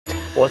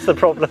What's the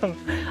problem?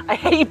 I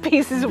hate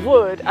pieces of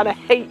wood and I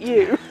hate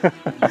you.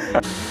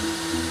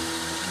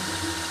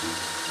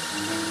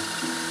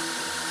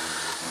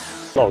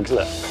 Logs,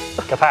 look.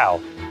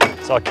 Kapow.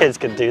 So our kids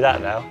can do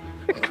that now.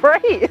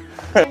 Great.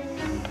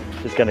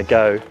 It's going to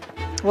go.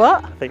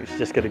 What? I think it's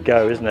just going to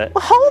go, isn't it?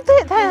 Well, hold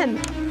it then.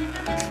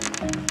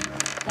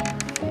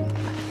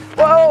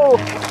 Whoa.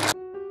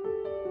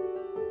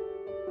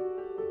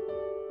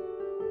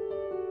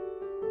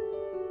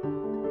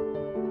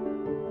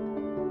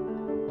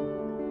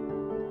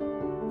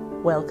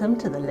 Welcome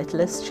to the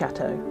Littlest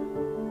Chateau.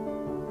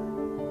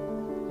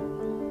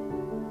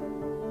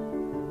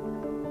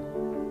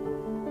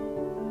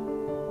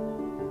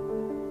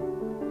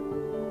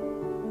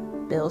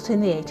 Built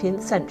in the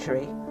 18th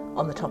century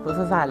on the top of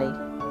a valley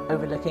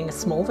overlooking a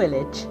small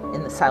village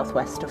in the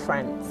southwest of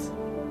France.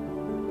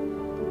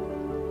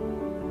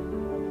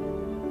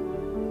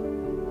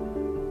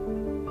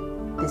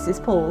 This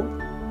is Paul,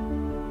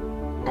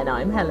 and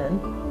I'm Helen,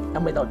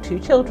 and with our 2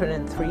 children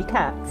and 3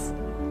 cats,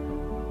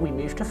 we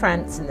moved to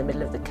France in the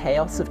middle of the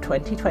chaos of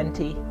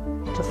 2020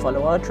 to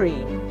follow our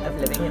dream of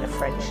living in a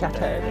French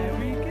chateau.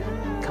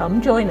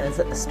 Come join us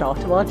at the start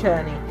of our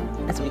journey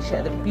as we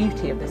share the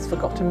beauty of this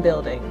forgotten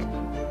building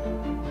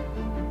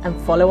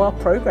and follow our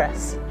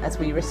progress as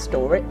we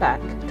restore it back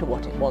to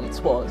what it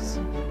once was.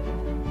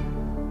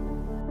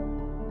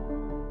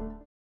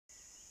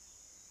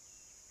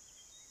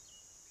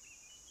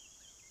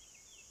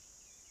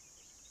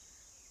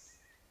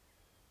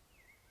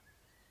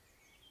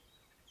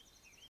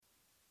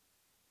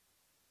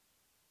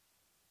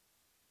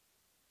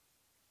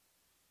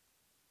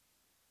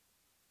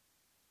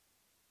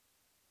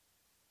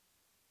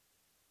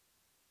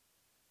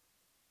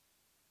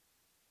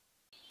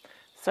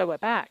 So we're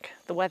back.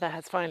 The weather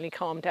has finally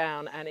calmed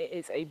down and it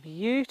is a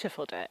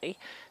beautiful day.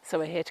 So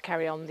we're here to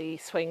carry on the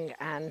swing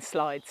and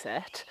slide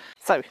set.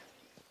 So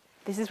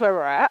this is where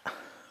we're at.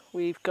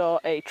 We've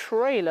got a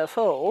trailer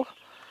full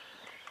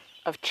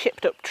of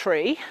chipped up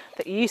tree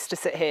that used to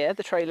sit here.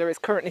 The trailer is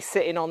currently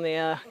sitting on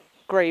the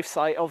grave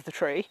site of the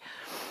tree,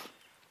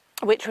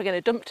 which we're going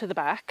to dump to the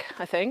back,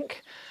 I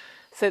think,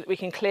 so that we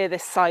can clear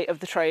this site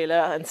of the trailer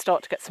and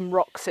start to get some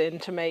rocks in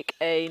to make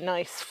a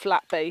nice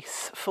flat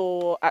base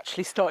for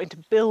actually starting to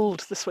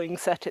build the swing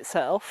set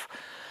itself.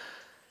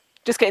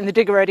 Just getting the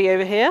digger ready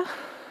over here,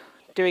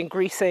 doing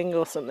greasing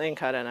or something,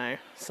 I don't know,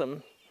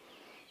 some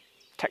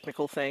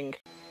technical thing.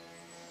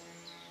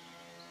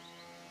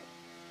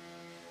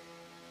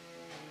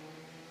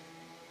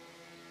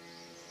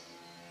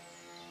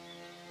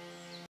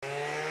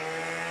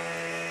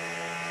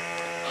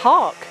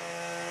 Hark!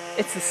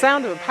 It's the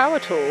sound of a power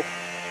tool.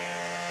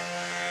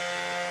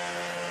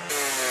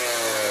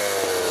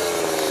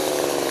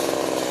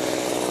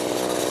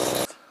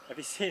 Have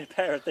you seen a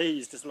pair of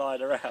these just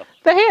lying around?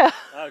 They're here.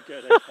 Oh,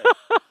 good. Okay.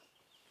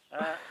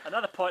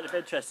 Another point of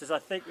interest is I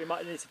think we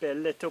might need to be a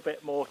little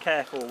bit more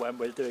careful when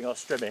we're doing our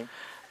strimming.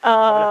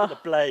 Have a look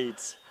at the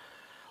blades.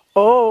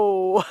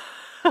 Oh.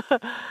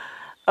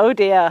 Oh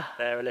dear.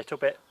 They're a little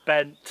bit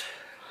bent.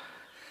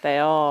 They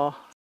are.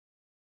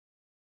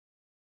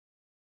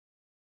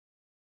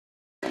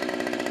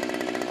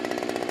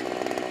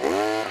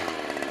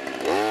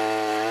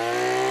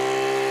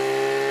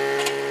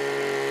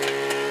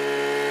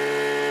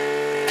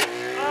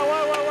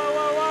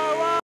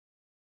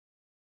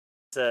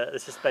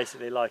 This is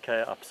basically like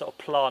a sort of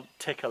plant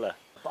tickler.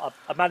 But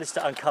I've managed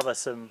to uncover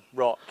some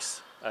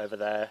rocks over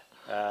there.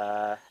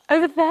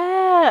 Over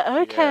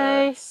there,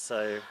 okay. Yeah,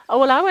 so. Oh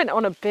well, I went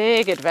on a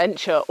big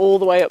adventure all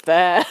the way up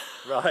there.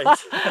 Right.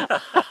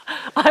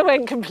 I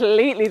went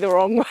completely the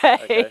wrong way.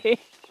 Okay.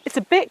 It's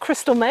a bit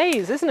Crystal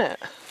Maze, isn't it?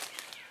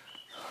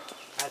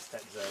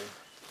 Aztec zone.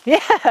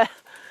 Yeah.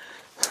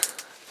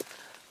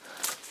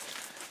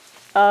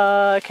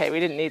 Okay, we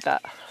didn't need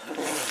that.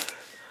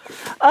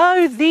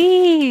 Oh,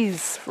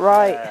 these!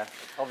 Right. Yeah,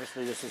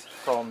 obviously this is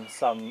from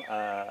some,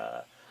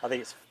 I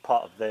think it's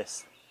part of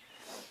this.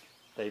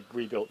 They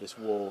rebuilt this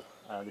wall.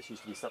 This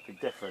used to be something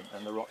different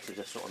and the rocks are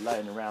just sort of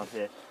laying around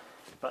here.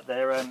 But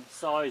they're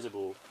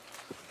sizable.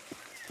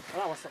 Oh,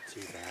 that one's not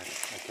too bad.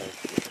 Okay.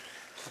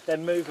 They're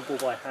movable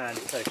by hand,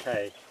 it's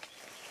okay.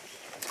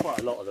 Quite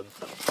a lot of them.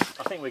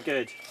 I think we're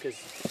good because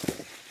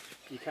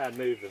you can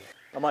move them.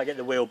 I might get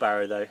the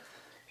wheelbarrow though.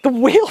 The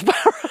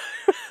wheelbarrow?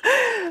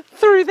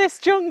 Through this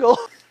jungle?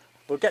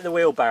 We'll get the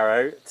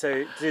wheelbarrow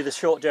to do the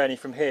short journey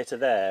from here to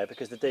there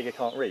because the digger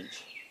can't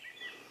reach.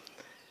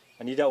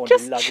 And you don't want to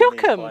be lugging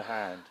these by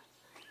hand.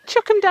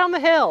 Chuck them down the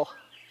hill.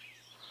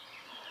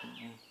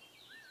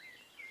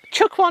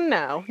 Chuck one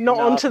now, not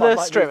onto the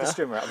strimmer.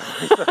 The strimmer out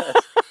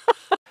first.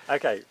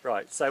 Okay,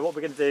 right. So what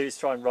we're going to do is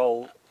try and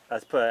roll,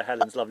 as per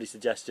Helen's lovely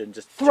suggestion,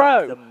 just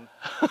throw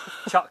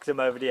chuck them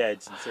over the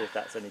edge and see if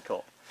that's any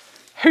caught.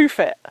 Hoof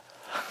it.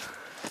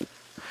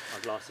 My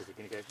glasses are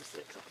going to go for 6.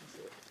 I can see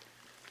it.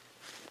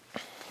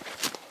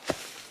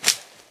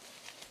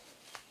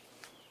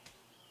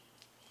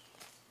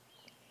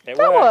 It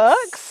that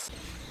works.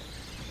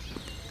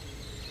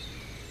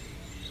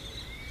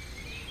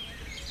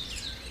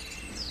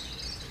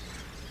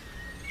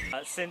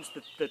 since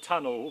the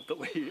tunnel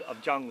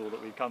of jungle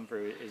that we've come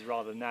through is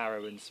rather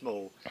narrow and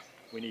small,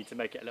 we need to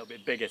make it a little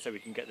bit bigger so we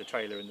can get the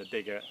trailer and the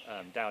digger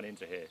down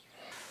into here.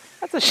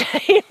 That's a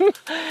shame.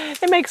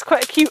 It makes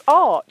quite a cute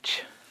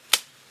arch.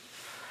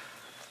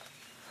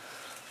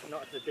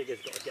 Not if the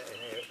digger's got to get in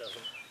here, it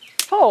doesn't.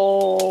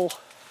 Oh.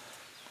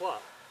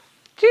 What?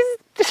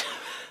 Just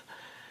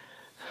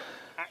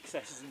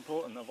Access is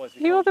important, otherwise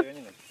we can't do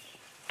anything.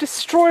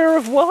 Destroyer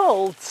of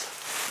worlds.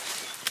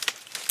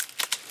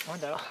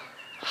 Find out.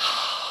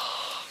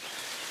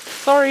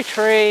 Sorry,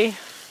 tree.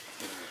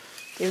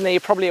 Even though you're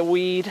probably a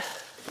weed.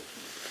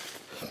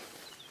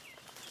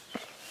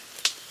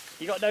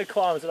 You got no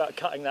qualms about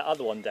cutting that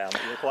other one down,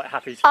 but you're quite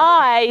happy to...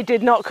 I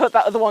did not cut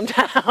that other one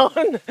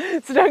down,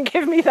 so don't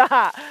give me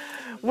that.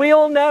 We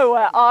all know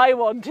where I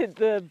wanted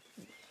the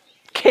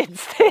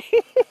kids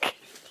thing.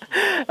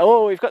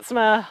 Oh, we've got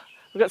some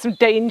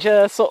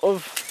danger sort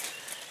of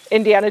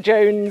Indiana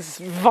Jones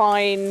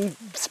vine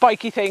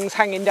spiky things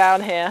hanging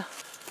down here.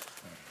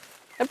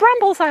 And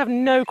brambles I have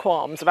no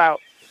qualms about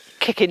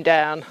kicking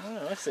down.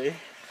 Oh, I see.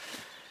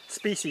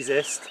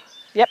 Speciesist.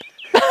 Yep.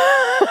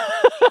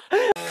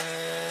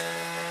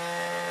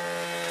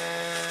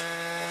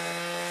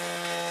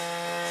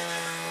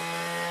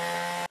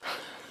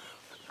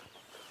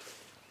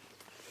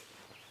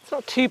 It's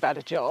not too bad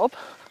a job.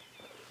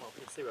 Well,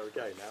 we can see where we're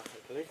going now,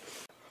 hopefully.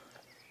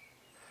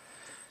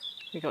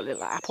 We've got a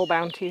little apple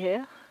bounty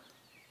here.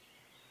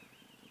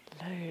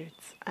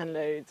 Loads and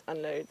loads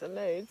and loads and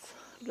loads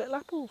of little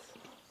apples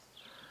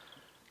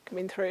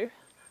coming through.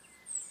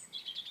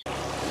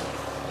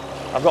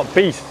 I've got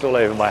beasts all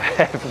over my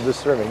head from the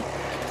swimming.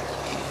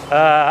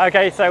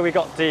 Okay, so we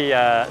got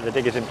the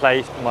diggers in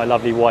place. My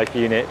lovely wife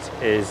unit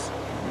is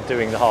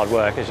doing the hard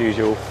work as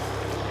usual.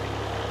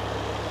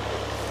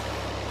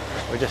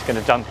 We're just going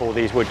to dump all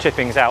these wood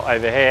chippings out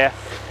over here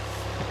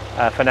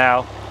for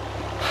now.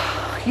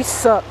 You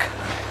suck.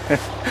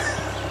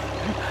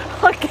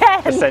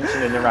 Again.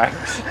 Ascension in the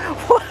ranks.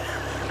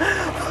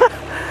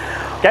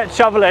 Get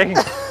shoveling.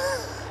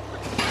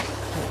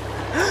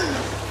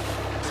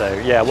 So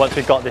yeah, once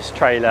we've got this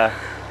trailer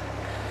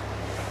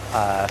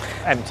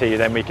empty,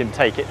 then we can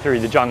take it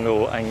through the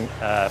jungle and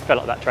fill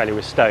up that trailer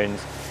with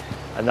stones.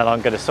 And then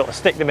I'm going to sort of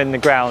stick them in the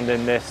ground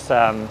in this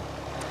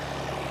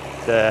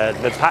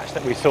the patch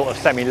that we sort of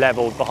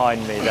semi-leveled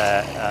behind me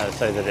there,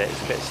 so that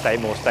it's a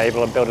bit more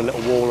stable, and build a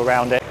little wall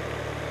around it.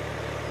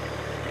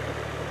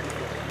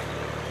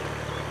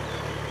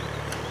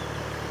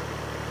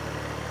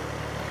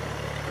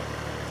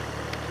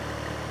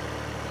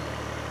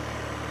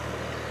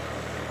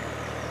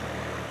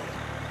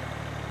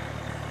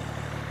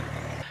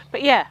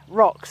 But yeah,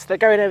 rocks, they're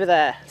going over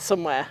there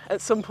somewhere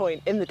at some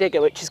point in the digger,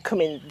 which is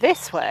coming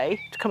this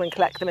way to come and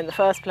collect them in the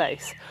first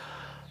place.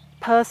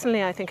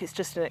 Personally, I think it's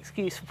just an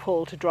excuse for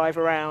Paul to drive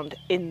around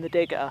in the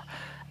digger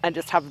and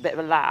just have a bit of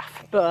a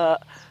laugh.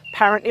 But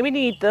apparently we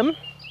need them.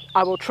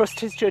 I will trust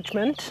his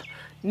judgment.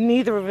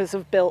 Neither of us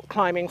have built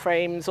climbing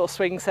frames or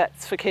swing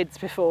sets for kids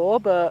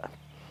before, but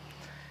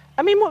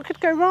I mean, what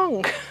could go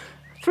wrong?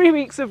 3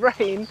 weeks of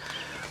rain.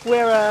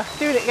 We're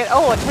doing it again.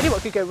 Oh, I tell you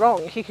what could go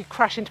wrong. He could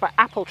crash into my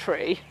apple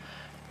tree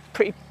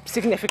pretty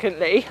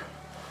significantly.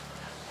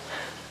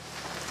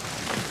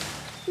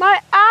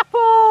 My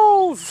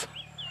apples!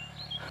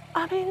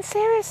 I mean,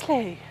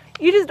 seriously.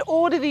 You just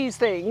order these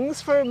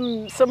things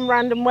from some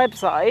random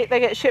website,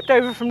 they get shipped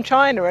over from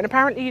China, and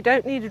apparently you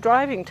don't need a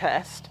driving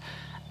test,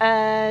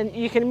 and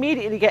you can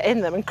immediately get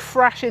in them and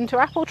crash into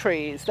apple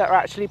trees that are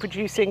actually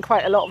producing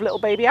quite a lot of little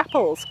baby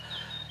apples.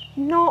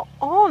 Not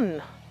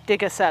on.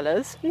 Digger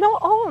sellers,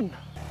 not on.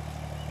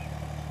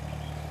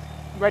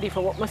 Ready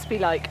for what must be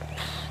like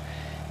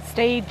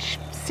stage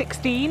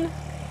 16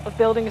 of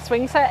building a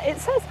swing set.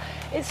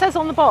 It says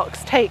on the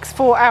box takes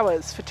 4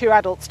 hours for 2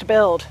 adults to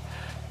build,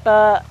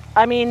 but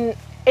I mean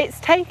it's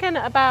taken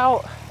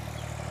about,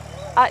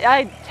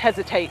 I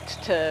hesitate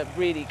to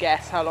really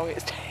guess how long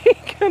it's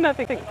taken. I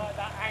think I don't like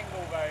that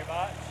angle very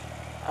much.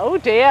 Oh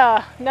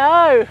dear,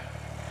 no.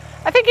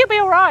 I think you'll be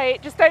all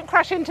right, just don't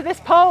crash into this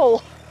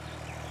pole.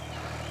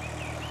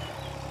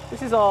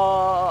 This is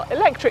our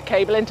electric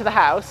cable into the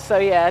house, so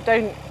yeah,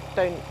 don't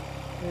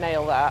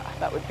nail that.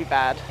 That would be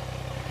bad.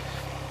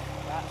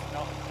 That is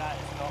not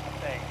a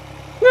thing.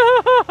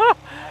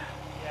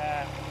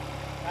 Yeah,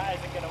 that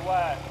isn't going to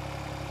work.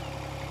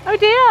 Oh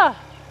dear.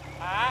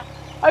 Huh?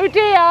 Oh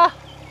dear. I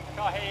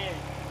can't hear you.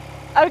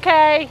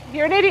 Okay,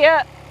 you're an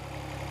idiot.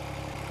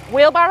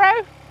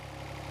 Wheelbarrow?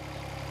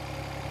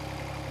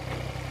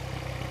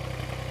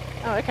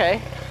 Oh,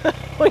 okay.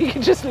 Well, you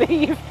can just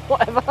leave,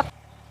 whatever.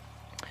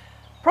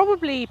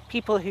 Probably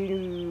people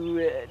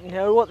who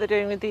know what they're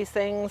doing with these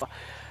things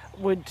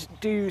would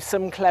do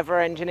some clever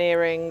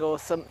engineering or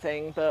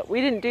something, but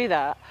we didn't do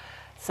that.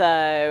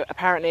 So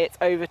apparently it's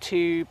over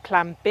to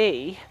plan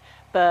B,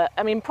 but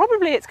I mean,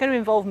 probably it's going to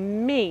involve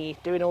me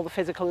doing all the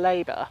physical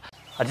labour.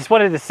 I just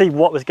wanted to see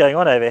what was going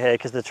on over here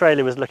because the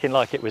trailer was looking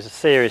like it was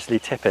seriously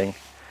tipping.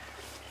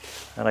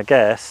 And I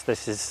guess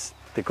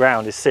the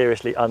ground is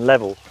seriously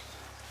unlevel,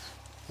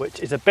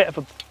 which is a bit of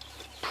a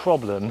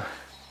problem.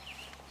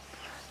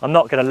 I'm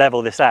not going to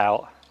level this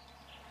out.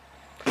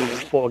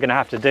 What we're going to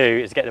have to do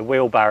is get the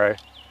wheelbarrow,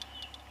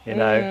 you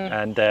know,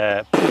 and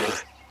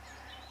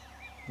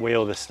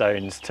wheel the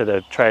stones to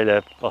the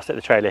trailer. I'll set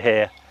the trailer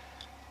here.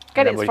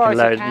 Get it as far as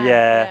you can.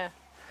 Yeah.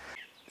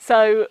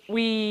 So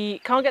we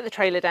can't get the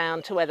trailer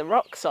down to where the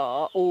rocks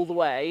are all the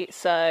way.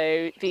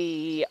 So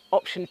the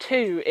option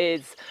 2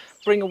 is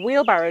bring a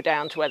wheelbarrow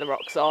down to where the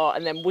rocks are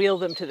and then wheel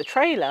them to the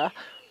trailer.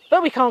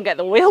 But we can't get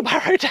the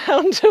wheelbarrow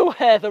down to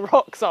where the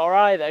rocks are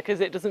either because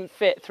it doesn't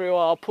fit through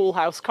our pool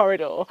house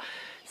corridor.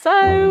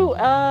 So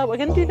we're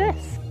going to do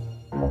this.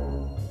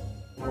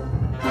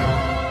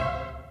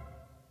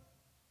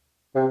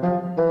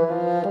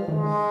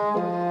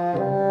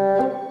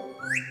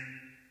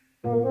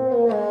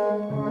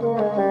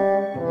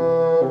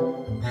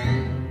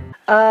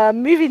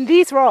 Moving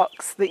these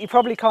rocks that you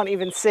probably can't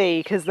even see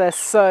because they're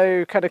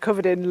so kind of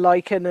covered in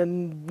lichen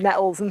and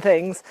nettles and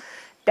things,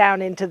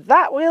 down into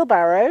that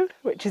wheelbarrow,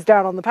 which is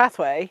down on the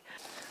pathway.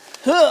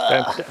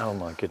 Oh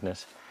my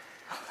goodness.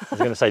 I was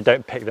going to say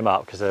don't pick them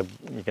up because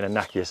you're going to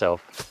knack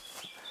yourself.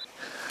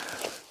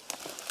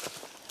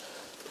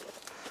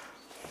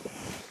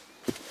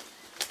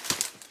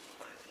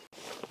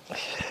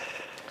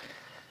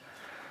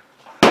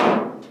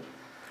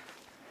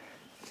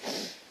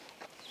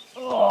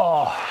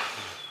 Oh.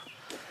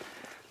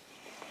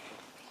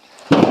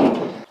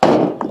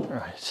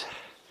 Right.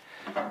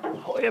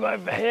 Put him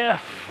over here.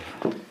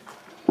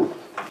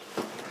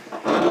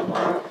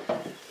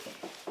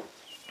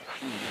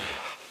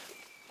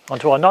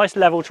 Onto our nice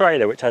level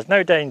trailer, which has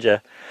no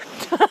danger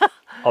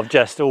of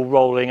just all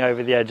rolling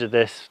over the edge of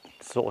this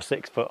sort of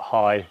 6 foot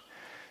high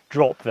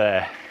drop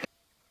there.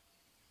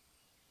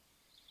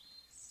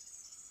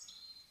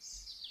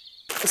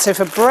 So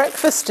for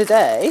breakfast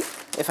today,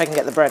 if I can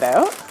get the bread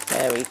out,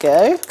 there we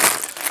go.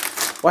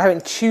 We're having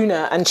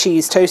tuna and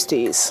cheese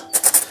toasties,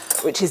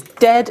 which is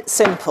dead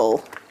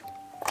simple,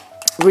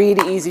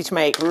 really easy to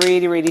make,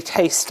 really, really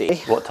tasty.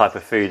 What type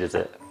of food is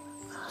it?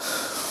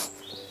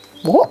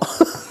 What?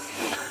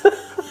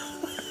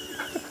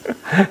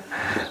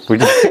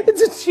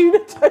 It's a tuna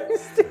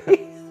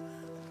toasty.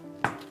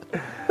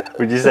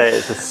 Would you say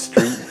it's a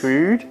street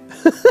food?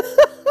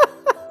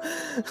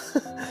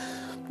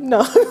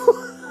 No.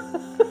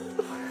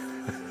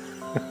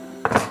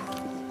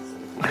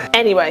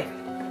 Anyway,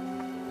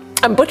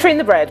 I'm buttering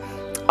the bread.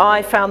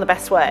 I found the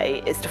best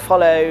way is to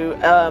follow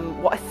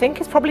what I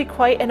think is probably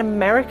quite an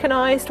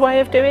Americanized way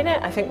of doing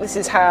it. I think this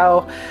is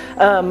how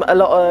a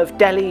lot of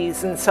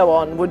delis and so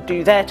on would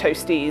do their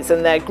toasties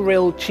and their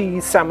grilled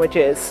cheese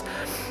sandwiches,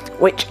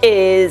 which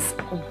is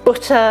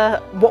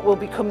butter what will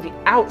become the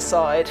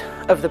outside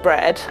of the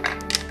bread.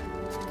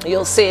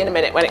 You'll see in a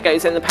minute when it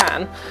goes in the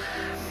pan.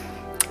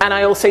 And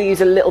I also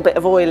use a little bit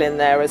of oil in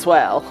there as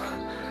well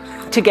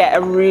to get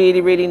a really,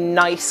 really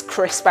nice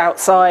crisp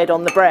outside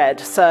on the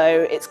bread.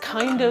 So it's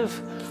kind of,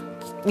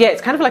 yeah,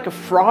 it's kind of like a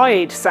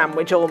fried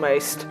sandwich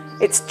almost.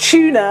 It's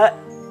tuna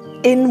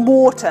in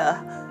water,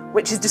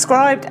 which is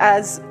described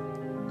as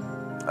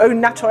au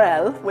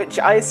naturel, which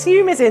I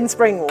assume is in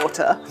spring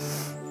water.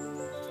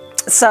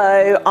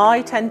 So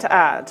I tend to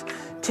add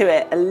to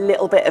it a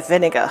little bit of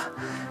vinegar,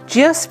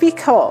 just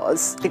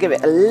because to give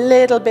it a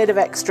little bit of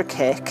extra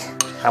kick.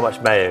 How much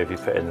mayo have you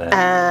put in there?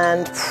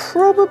 And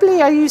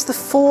probably I used the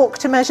fork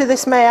to measure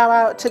this mayo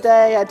out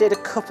today. I did a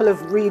couple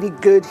of really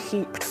good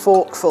heaped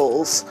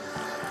forkfuls.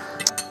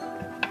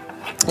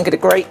 I'm going to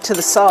grate to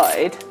the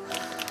side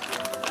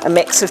a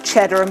mix of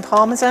cheddar and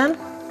parmesan,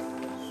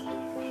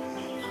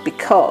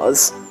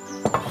 because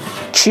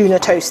tuna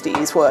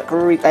toasties work,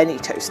 any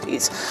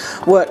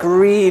toasties work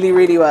really,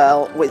 really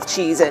well with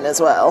cheese in as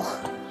well.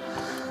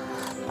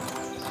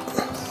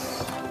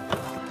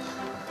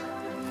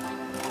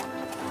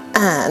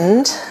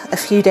 And a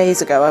few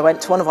days ago I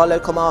went to one of our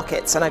local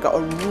markets and I got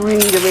a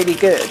really, really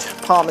good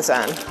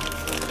parmesan.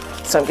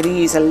 So I'm going to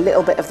use a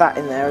little bit of that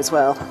in there as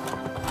well,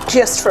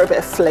 just for a bit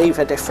of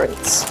flavour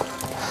difference.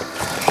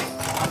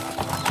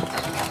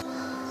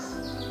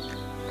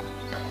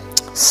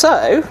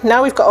 So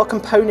now we've got our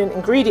component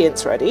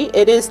ingredients ready,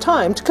 it is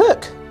time to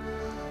cook.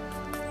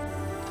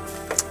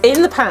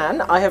 In the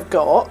pan I have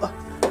got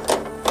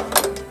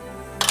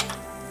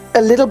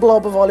a little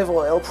blob of olive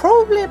oil,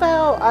 probably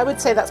about, I would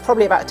say that's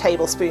probably about a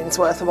tablespoon's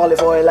worth of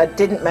olive oil. I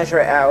didn't measure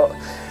it out.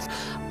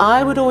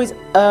 I would always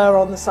err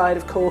on the side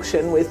of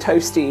caution with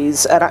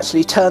toasties and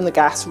actually turn the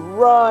gas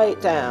right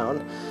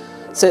down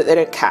so that they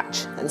don't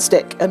catch and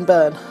stick and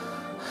burn.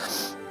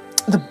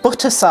 The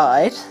butter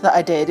side that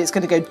I did is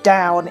going to go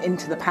down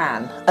into the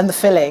pan, and the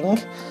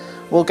filling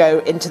will go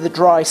into the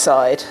dry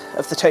side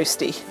of the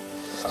toasty,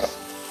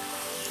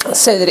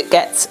 so that it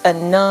gets a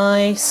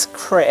nice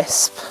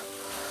crisp,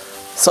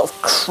 sort of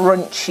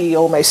crunchy,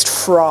 almost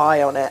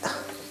fry on it.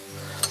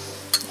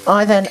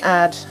 I then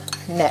add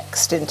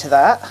next into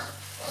that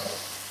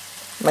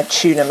my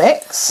tuna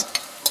mix.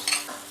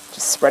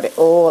 Just spread it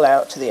all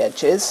out to the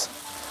edges.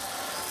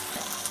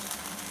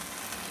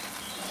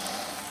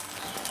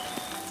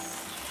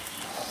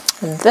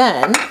 And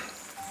then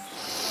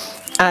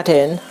add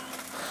in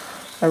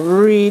a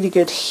really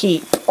good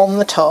heap on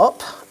the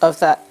top of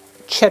that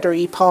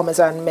cheddar-y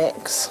parmesan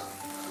mix.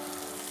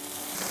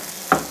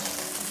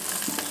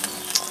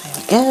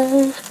 There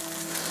we go.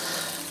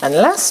 And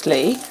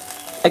lastly,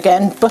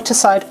 again, butter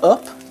side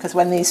up, because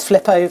when these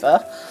flip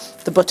over,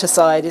 the butter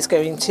side is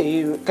going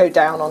to go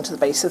down onto the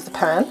base of the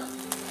pan.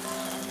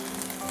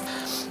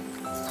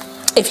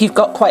 If you've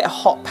got quite a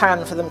hot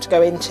pan for them to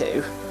go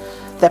into,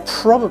 they're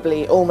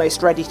probably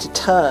almost ready to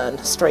turn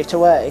straight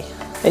away.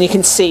 And you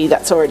can see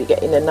that's already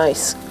getting a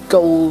nice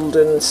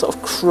golden sort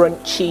of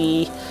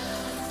crunchy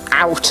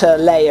outer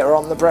layer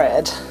on the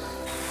bread.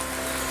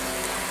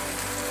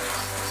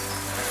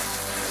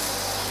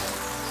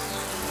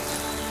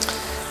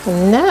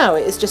 And now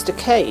it is just a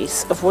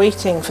case of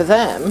waiting for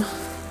them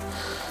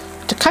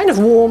to kind of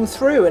warm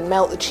through and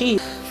melt the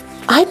cheese.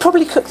 I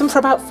probably cook them for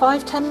about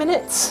 5–10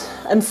 minutes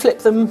and flip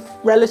them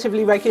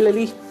relatively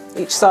regularly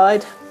each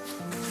side.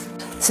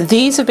 So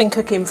these have been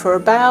cooking for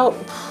about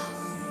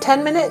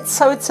 10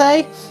 minutes, I would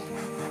say.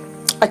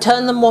 I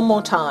turn them one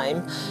more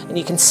time and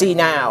you can see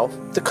now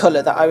the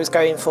colour that I was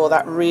going for,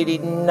 that really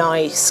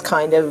nice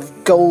kind of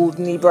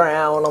goldeny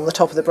brown on the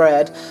top of the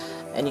bread.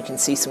 And you can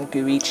see some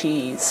gooey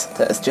cheese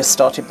that has just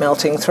started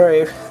melting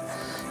through.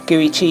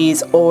 Gooey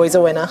cheese, always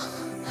a winner.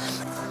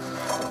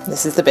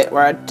 This is the bit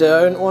where I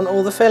don't want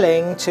all the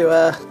filling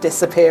to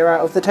disappear out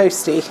of the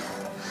toasty.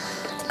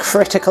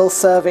 Critical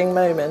serving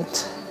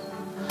moment.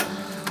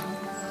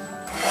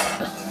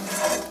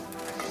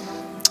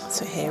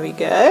 So here we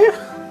go.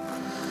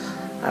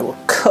 I will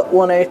cut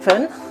one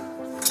open.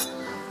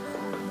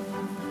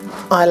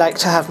 I like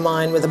to have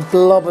mine with a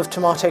blob of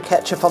tomato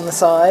ketchup on the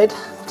side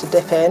to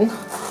dip in.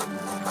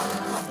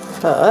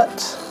 But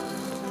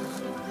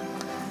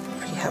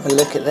if you have a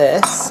look at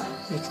this,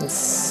 you can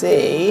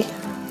see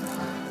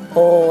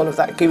all of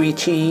that gooey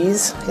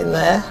cheese in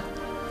there,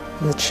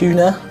 and the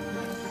tuna.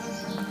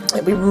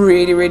 It'll be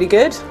really, really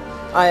good.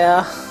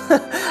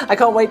 I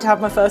can't wait to have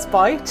my first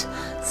bite,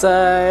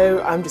 so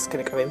I'm just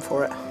going to go in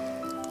for it.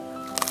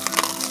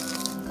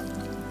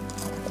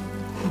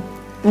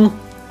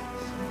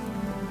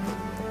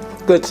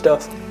 Good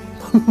stuff.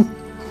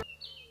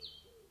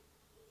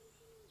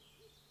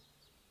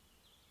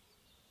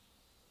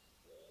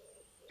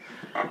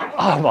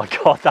 Oh my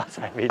God, that's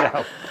heavy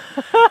now.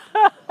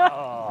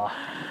 Oh.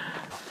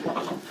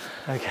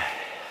 Okay.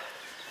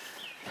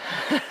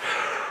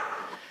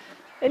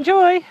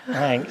 Enjoy.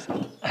 Thanks.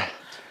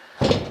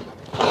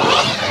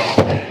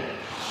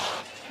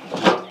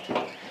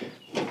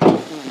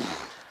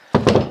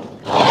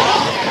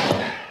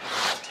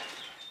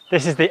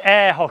 This is the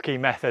air hockey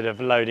method of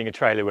loading a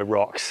trailer with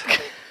rocks.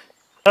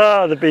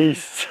 Oh, the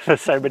beasts.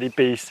 There's so many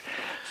beasts.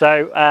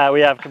 So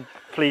we have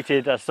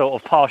completed a sort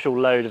of partial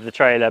load of the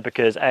trailer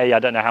because A, I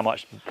don't know how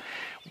much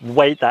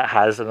weight that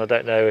has and I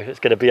don't know if it's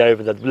going to be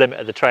over the limit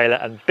of the trailer,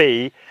 and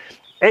B,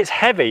 it's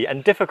heavy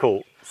and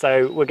difficult.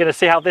 So we're going to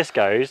see how this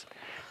goes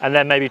and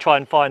then maybe try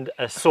and find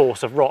a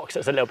source of rocks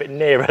that's a little bit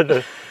nearer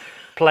the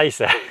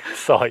place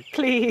site.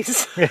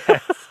 Please.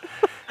 Yes.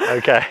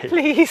 Okay.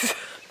 Please.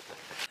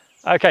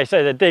 Okay,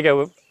 so the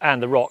digger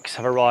and the rocks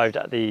have arrived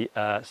at the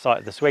site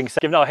of the Swingset.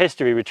 Given our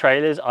history with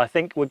trailers, I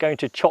think we're going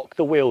to chock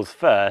the wheels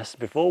first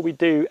before we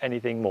do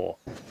anything more.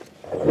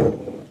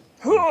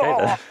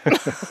 Okay,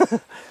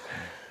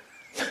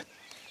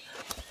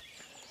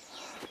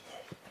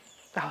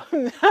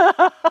 then.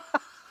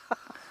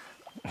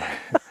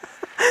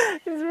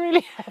 It's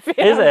really heavy.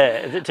 Is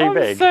it? Is it too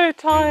big? I'm so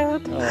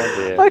tired. Oh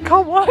dear. I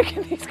can't work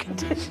in these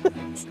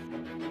conditions.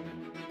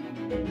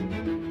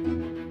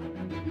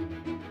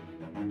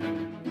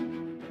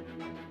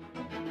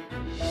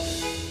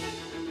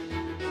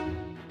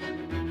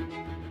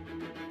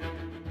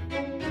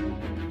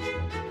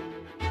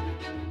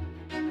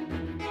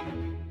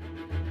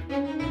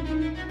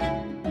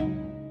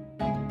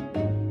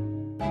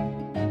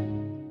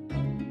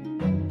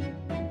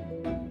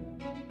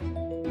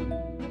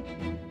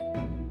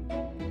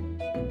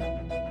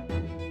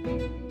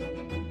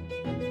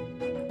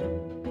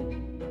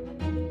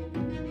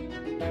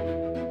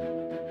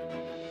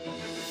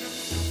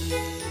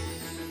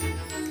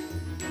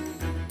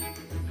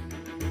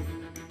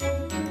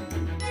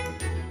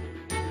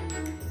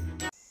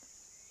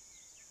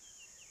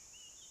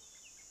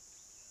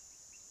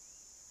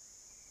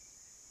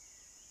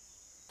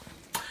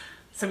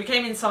 So we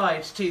came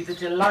inside to the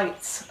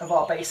delights of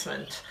our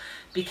basement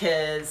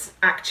because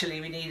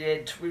actually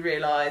we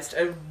realised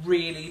a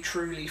really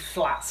truly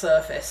flat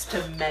surface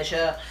to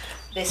measure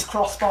this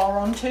crossbar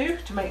onto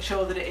to make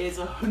sure that it is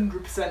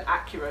 100%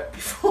 accurate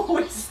before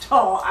we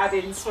start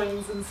adding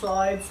swings and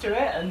slides to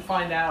it and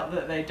find out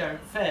that they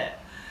don't fit.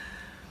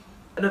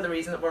 Another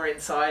reason that we're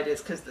inside is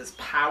because there's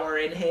power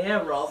in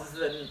here rather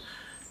than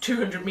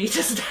 200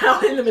 metres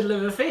down in the middle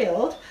of a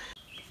field.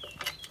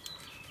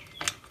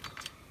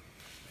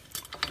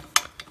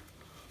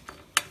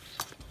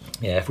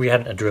 Yeah, if we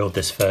hadn't drilled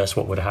this first,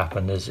 what would have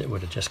happened is it would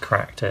have just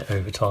cracked it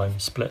over time,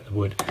 split the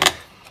wood.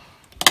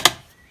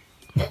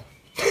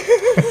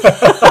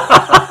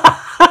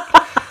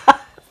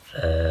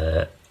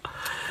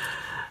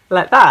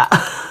 Like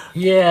that?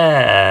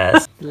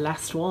 Yes.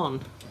 Last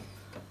one.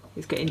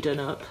 is getting done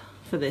up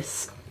for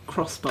this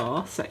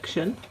crossbar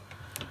section.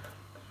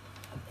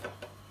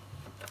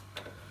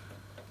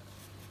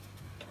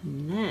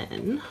 And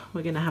then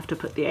we're going to have to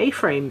put the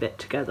A-frame bit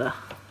together.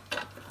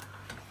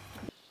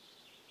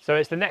 So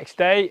it's the next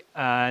day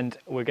and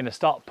we're going to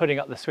start putting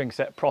up the swing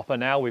set proper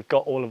now. We've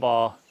got all of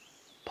our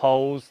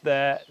poles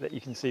there that you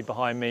can see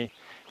behind me.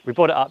 We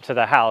brought it up to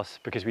the house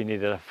because we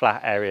needed a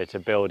flat area to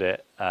build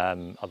it,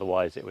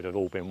 otherwise it would have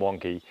all been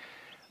wonky.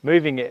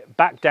 Moving it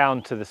back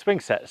down to the swing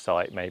set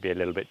site may be a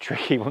little bit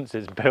tricky once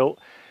it's built,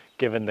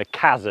 given the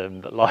chasm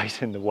that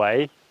lies in the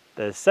way.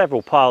 There's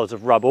several piles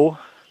of rubble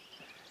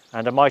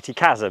and a mighty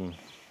chasm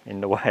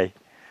in the way,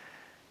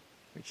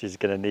 which is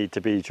going to need to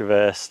be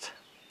traversed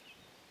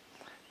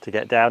to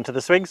get down to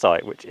the swing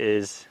site, which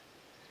is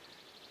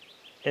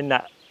in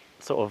that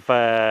sort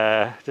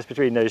of just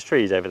between those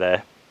trees over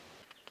there.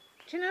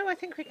 Do you know, I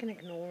think we can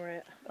ignore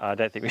it. I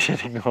don't think we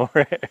should ignore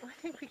it. I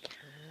think we can.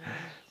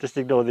 Just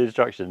ignore the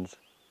instructions.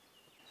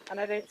 And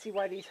I don't see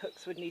why these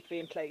hooks would need to be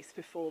in place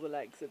before the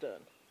legs are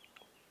done.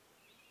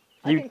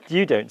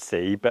 You don't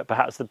see, but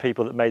perhaps the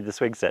people that made the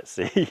swing set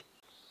see.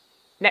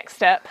 Next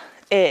step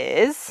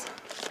is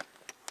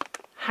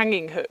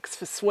hanging hooks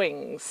for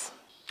swings.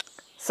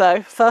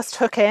 So first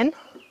hook in.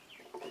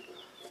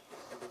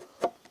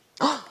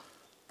 I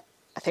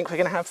think we're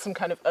going to have some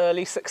kind of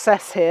early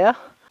success here.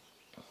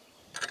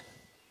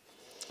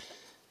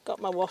 Got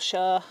my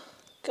washer,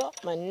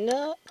 got my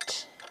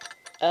nut.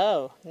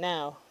 Oh,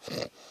 now,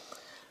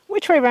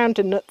 which way round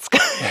do nuts go?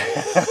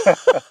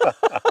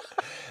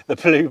 The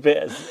blue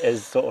bit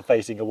is sort of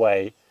facing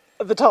away.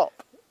 At the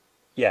top?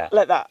 Yeah.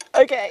 Like that,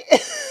 okay.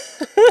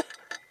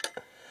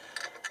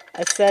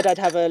 I said I'd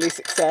have early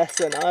success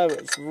and I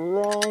was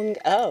wrong.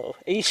 Oh,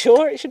 are you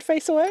sure it should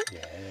face away?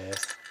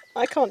 Yes.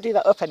 I can't do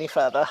that up any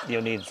further.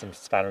 You'll need some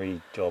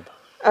spannery job.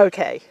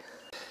 Okay.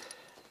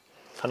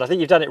 And I think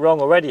you've done it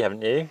wrong already,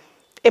 haven't you?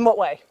 In what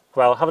way?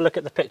 Well, have a look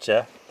at the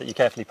picture that you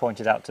carefully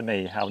pointed out to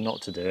me, how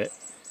not to do it.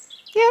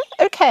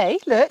 Yeah, okay,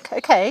 look,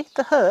 okay,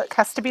 the hook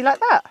has to be like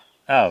that.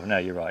 Oh, no,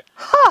 you're right.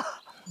 Ha!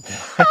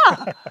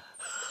 Ha!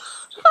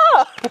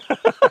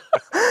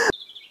 Ha!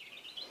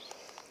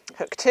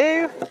 Hook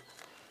 2.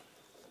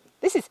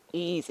 This is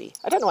easy.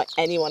 I don't know why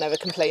anyone ever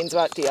complains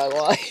about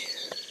DIY.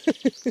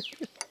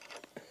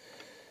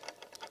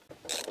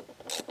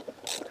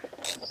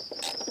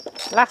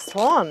 Last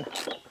one.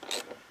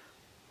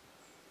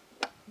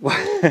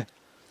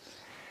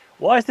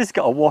 Why has this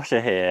got a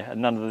washer here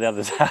and none of the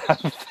others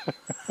have?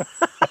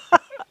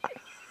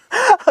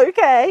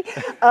 Okay,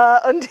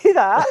 undo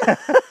that.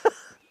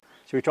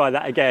 Should we try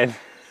that again?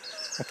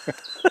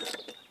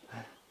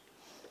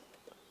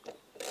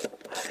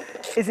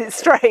 Is it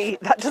straight?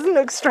 That doesn't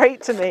look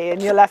straight to me in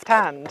your left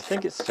hand. I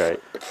think it's straight.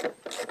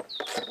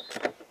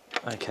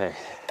 Okay.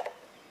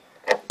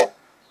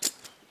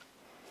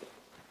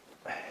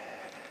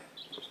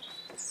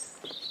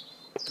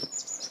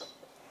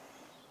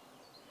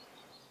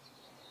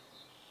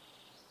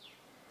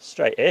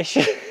 Straight-ish.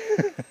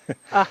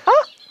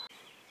 Uh-huh.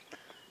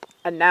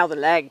 And now the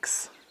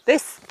legs.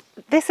 This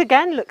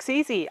again looks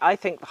easy. I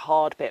think the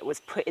hard bit was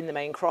putting the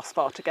main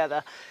crossbar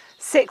together.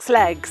 6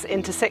 legs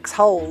into 6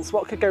 holes.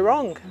 What could go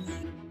wrong?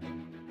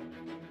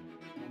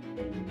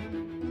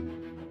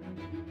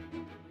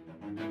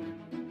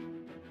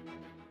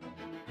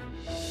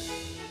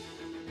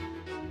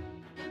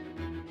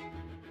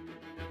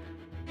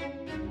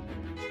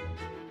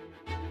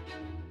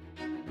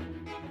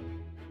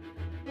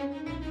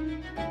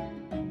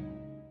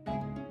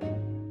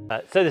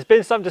 So there's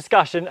been some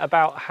discussion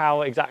about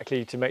how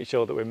exactly to make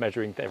sure that we're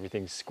measuring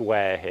everything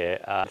square here.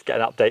 Let's get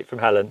an update from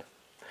Helen.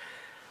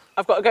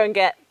 I've got to go and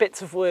get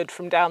bits of wood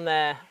from down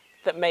there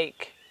that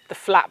make the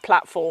flat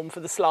platform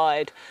for the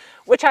slide,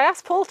 which I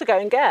asked Paul to go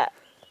and get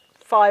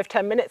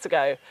 5–10 minutes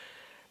ago.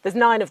 There's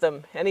 9 of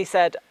them, and he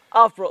said,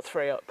 I've brought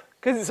 3 up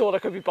because it's all I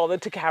could be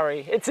bothered to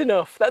carry. It's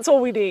enough, that's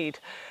all we need.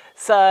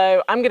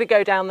 So I'm going to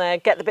go down there,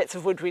 get the bits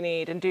of wood we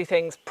need and do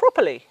things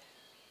properly.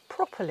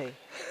 Properly.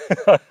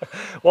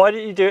 Why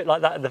didn't you do it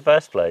like that in the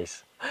first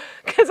place?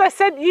 Because I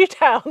sent you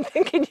down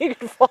thinking you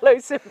could follow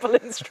simple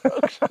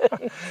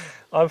instructions.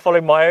 I'm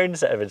following my own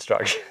set of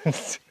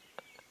instructions.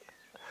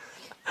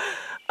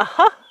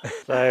 Uh-huh.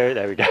 So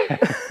there we go.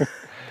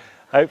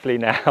 Hopefully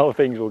now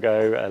things will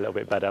go a little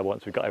bit better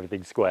once we've got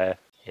everything square.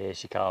 Here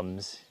she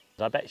comes.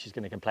 I bet she's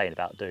going to complain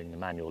about doing the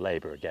manual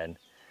labour again.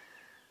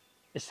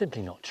 It's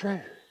simply not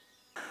true.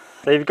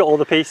 So you've got all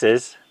the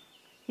pieces?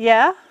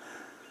 Yeah.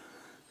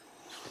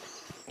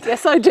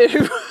 Yes, I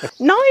do.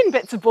 9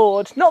 bits of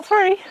board, not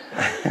 3.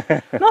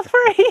 Not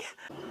 3.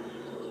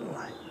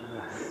 Like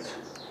that.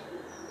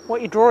 What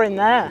are you drawing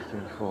there? 3,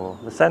 4.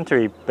 The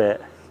centre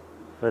bit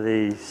for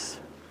these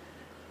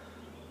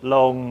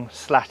long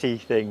slatty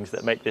things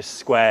that make this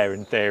square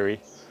in theory.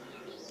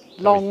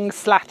 Long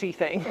slatty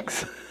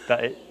things.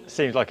 That it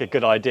seems like a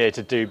good idea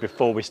to do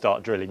before we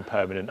start drilling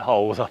permanent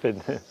holes up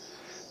in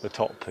the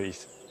top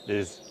piece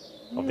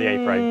of the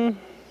A-frame.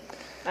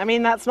 I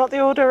mean, that's not the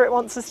order it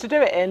wants us to do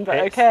it in, but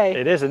okay.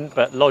 It isn't,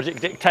 but logic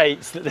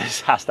dictates that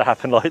this has to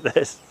happen like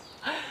this.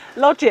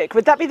 Logic.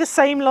 Would that be the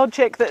same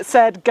logic that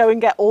said go and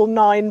get all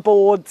 9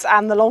 boards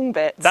and the long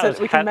bits so that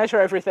we can measure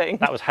everything?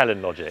 That was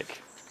Helen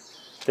logic.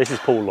 This is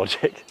Paul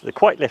logic. They're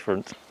quite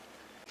different.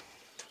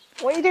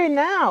 What are you doing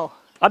now?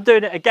 I'm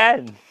doing it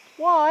again.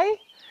 Why?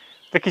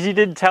 Because you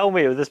didn't tell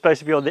me it was supposed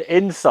to be on the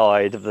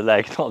inside of the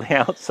leg, not the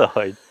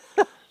outside.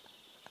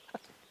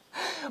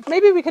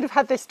 Maybe we could have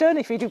had this done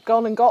if you'd have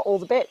gone and got all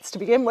the bits to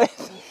begin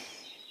with.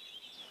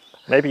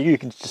 Maybe you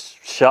can just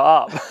shut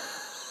up.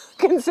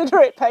 Consider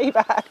it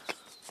payback.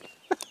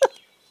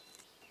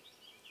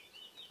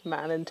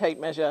 Man and tape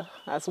measure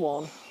as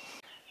one.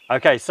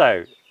 Okay,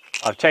 so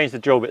I've changed the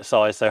drill bit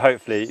size, so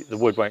hopefully the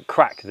wood won't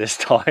crack this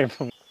time.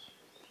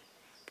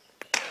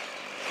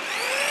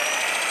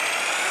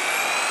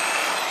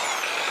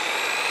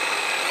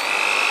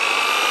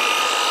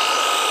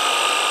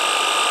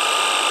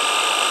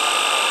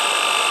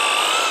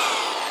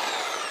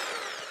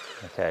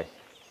 Okay.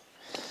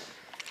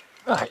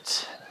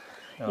 Right.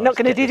 Now not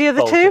going to do the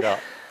other two? Oh,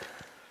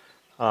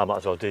 I might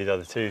as well do the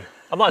other two.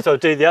 I might as well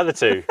do the other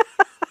two.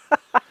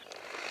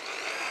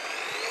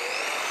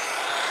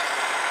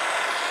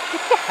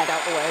 Get your head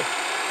out the way.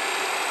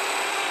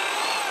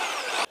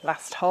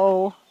 Last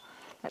hole.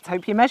 Let's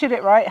hope you measured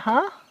it right,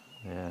 huh?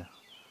 Yeah.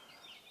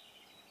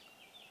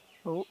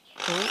 Oh,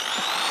 oh.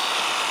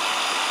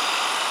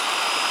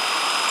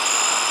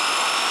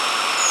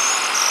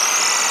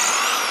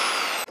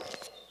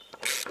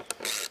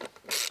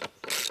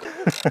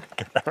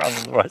 Get that around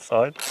on the right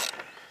side.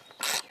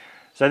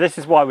 So this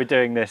is why we're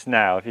doing this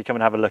now. If you come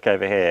and have a look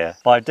over here,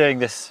 by doing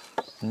this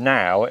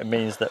now, it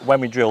means that when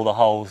we drill the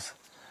holes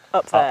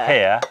up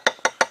here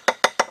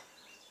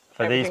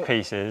for these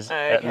pieces,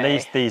 at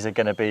least these are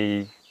going to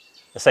be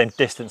the same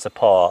distance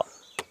apart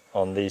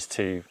on these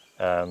two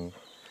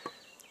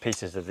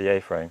pieces of the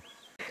A-frame.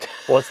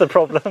 What's the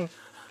problem?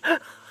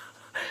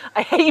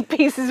 I hate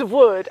pieces of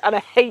wood and I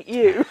hate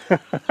you.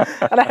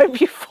 And I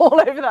hope you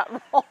fall over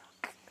that rock.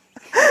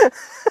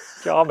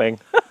 Charming.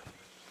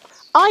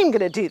 I'm going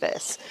to do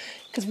this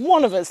because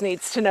one of us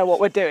needs to know what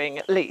we're doing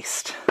at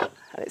least. And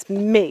it's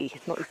me,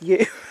 not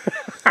you.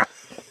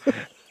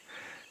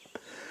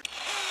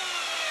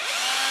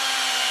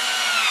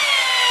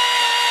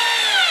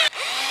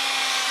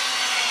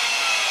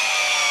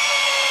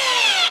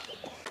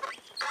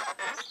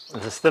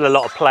 There's still a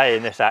lot of play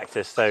in this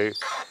axis, so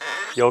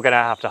you're going to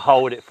have to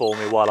hold it for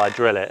me while I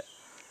drill it.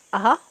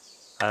 Uh-huh.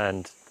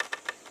 And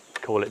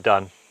call it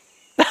done.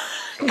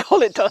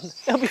 Call it done.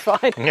 It'll be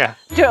fine. Yeah.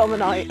 Do it on the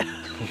night.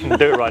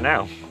 Do it right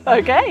now.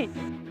 Okay.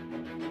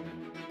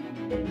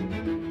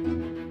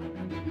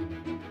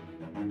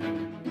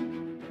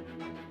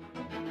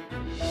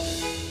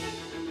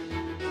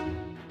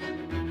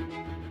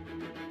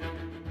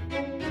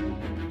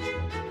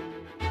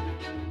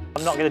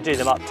 I'm not going to do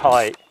them up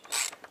tight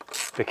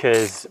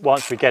because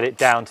once we get it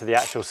down to the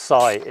actual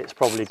site, it's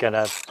probably going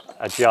to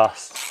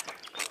adjust.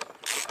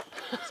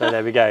 So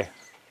there we go.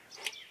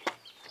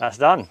 That's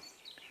done.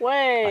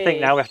 Way. I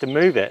think now we have to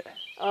move it.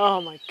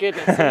 Oh my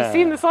goodness. Have you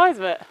seen the size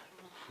of it?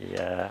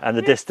 Yeah, and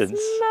the distance.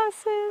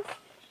 Massive.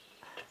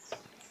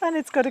 And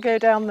it's got to go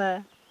down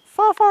there.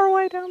 Far, far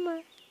away down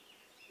there.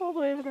 All the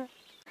way over there.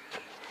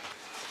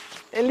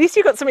 At least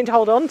you've got something to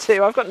hold on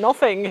to. I've got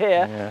nothing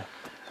here. Yeah.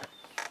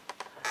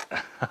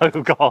 Oh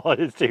God,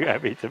 it's too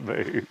heavy to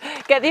move.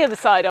 Get the other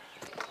side up.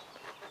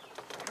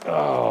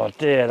 Oh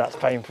dear, that's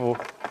painful.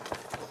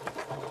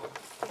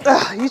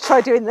 You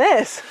try doing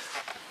this.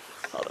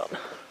 Hold on.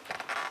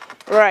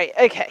 Right,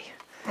 okay.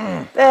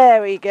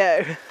 There we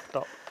go.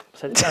 Stop.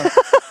 Set it down.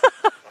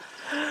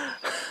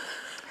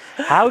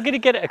 How are we going to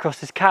get it across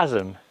this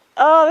chasm?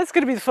 Oh, that's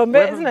going to be the fun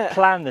bit, isn't it? We haven't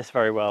planned this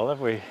very well, have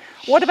we?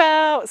 What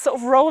about sort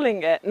of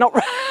rolling it? Not.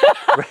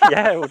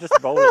 Yeah, we'll just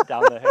roll it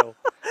down the hill.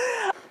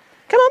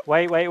 Come on.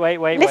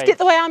 Wait. Lift it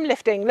the way I'm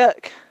lifting,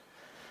 look.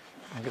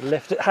 I'm going to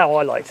lift it how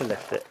I like to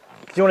lift it.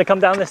 Do you want to come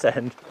down this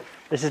end?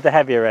 This is the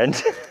heavier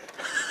end.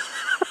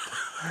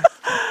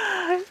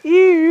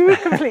 You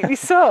completely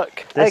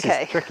suck. This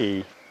okay. is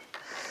tricky.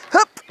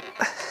 Hup.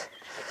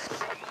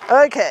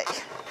 Okay.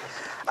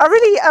 I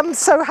really am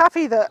so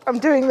happy that I'm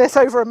doing this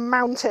over a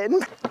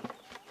mountain.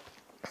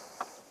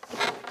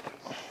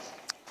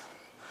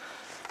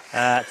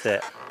 That's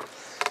it.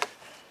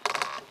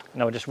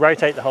 Now we'll just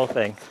rotate the whole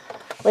thing.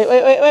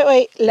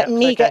 Wait. Let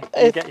me okay. get.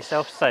 You get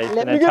yourself safe.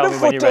 Let and me then get tell a me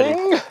when you're ready.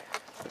 footing.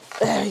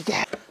 There we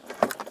go.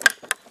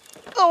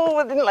 Oh,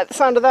 I didn't like the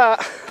sound of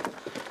that.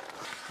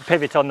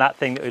 Pivot on that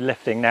thing that we're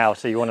lifting now,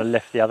 so you want to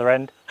lift the other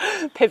end.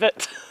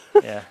 Pivot.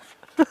 Yeah.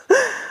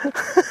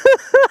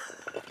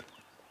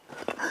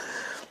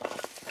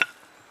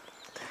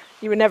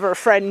 You were never a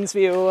Friends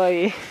viewer, were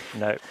you?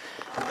 No.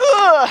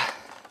 Ugh.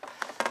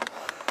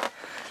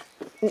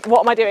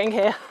 What am I doing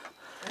here?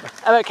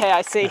 Oh, okay,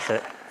 I see. That's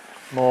it.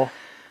 More.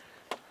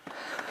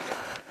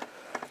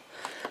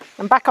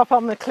 I'm back up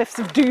on the cliffs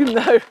of doom,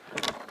 though.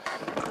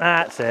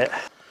 That's it.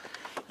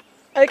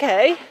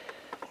 Okay.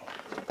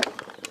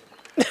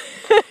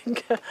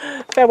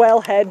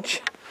 Farewell,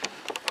 hedge.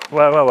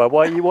 Well.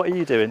 What are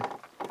you doing?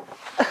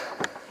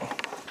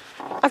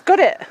 I've got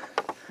it.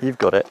 You've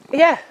got it.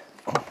 Yeah.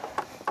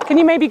 Can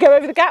you maybe go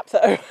over the gap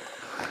though?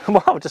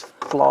 Well, I'll just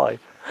fly.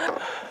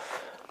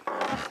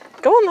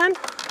 Go on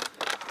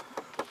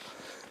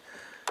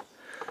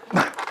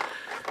then.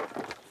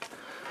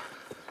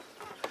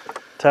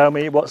 Tell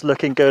me what's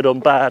looking good or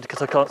bad,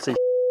 because I can't see.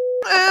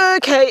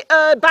 Okay,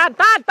 bad.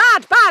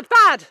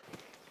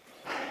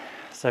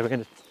 So we're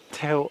going to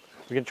tilt.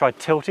 We're going to try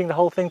tilting the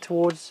whole thing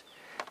towards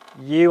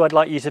you. I'd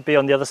like you to be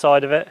on the other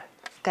side of it.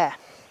 There.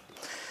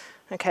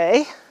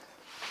 Okay.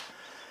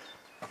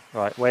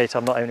 Right, wait,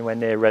 I'm not anywhere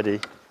near ready,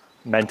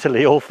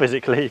 mentally or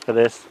physically, for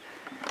this.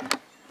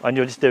 And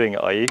you're just doing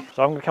it, are you?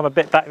 So I'm going to come a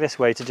bit back this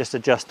way to just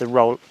adjust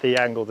the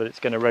angle that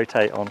it's going to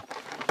rotate on.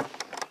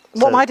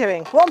 What am I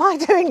doing? What am I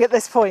doing at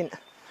this point?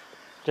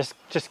 Just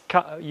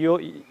cut.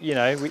 You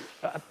know.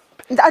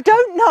 I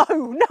don't know.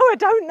 No, I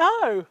don't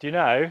know. Do you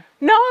know?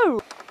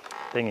 No.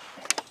 Ding it.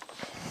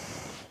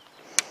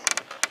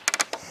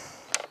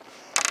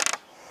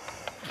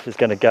 It's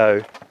going to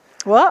go.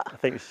 What? I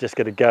think it's just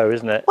going to go,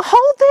 isn't it? Well,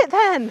 hold it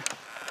then.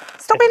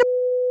 Stop being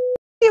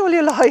a all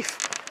your life.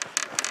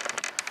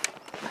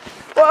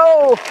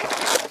 Whoa.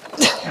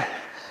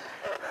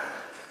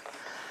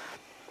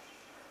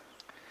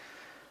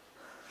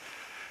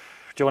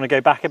 Do you want to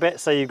go back a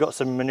bit so you've got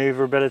some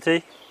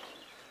manoeuvrability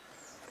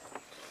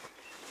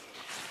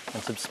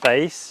and some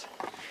space?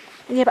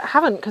 Yeah, but I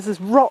haven't, because there's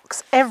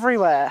rocks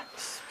everywhere.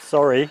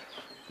 Sorry,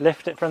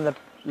 lift it from the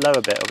lower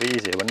bit, it'll be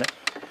easier, wouldn't it?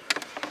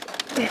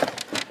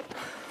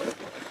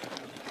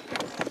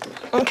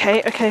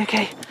 Okay.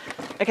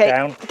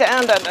 Down.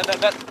 Down.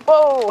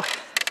 Whoa.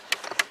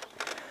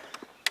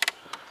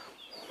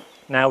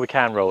 Now we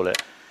can roll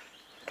it.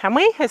 Can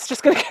we? It's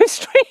just going to go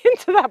straight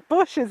into that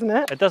bush, isn't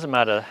it? It doesn't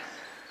matter.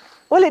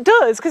 Well, it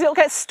does, because it'll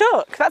get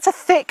stuck. That's a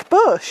thick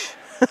bush.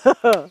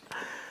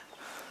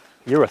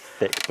 You're a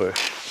thick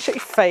bush. Shut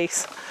your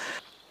face.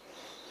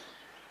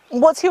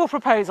 What's your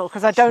proposal?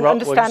 Because I don't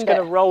understand We're just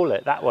going it. to roll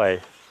it that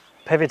way.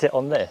 Pivot it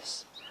on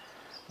this.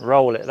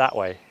 Roll it that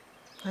way.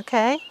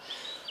 Okay.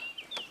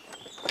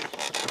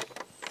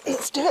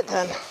 Let's do it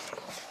then.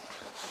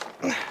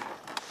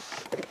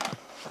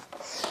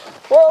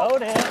 Whoa.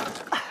 Hold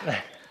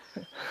it.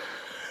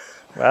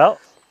 Well,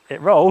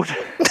 it rolled.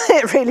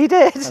 It really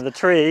did. And the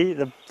tree,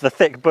 the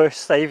thick bush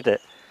saved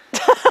it.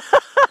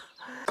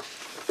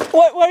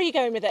 Where are you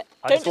going with it?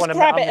 Don't just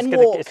grab it and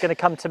walk. It's going to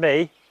come to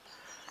me.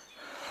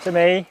 To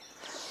me.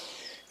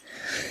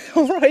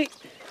 All right.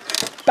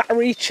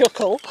 Battery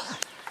chuckle.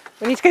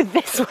 We need to go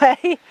this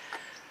way.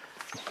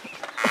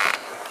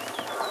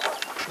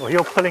 Well,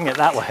 you're pulling it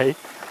that way.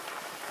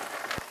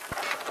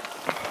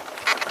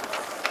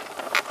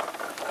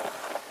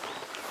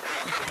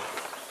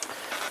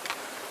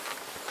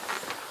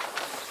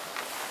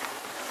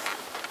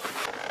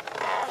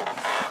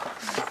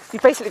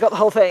 You've basically got the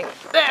whole thing.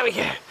 There we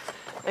go.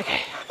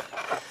 Okay.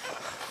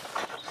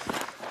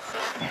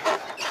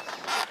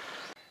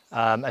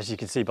 As you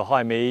can see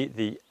behind me,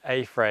 the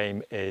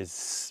A-frame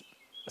is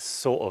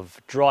sort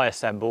of dry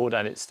assembled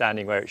and it's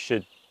standing where it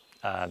should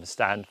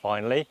stand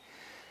finally.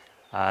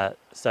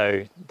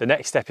 So the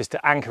next step is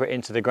to anchor it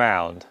into the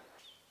ground.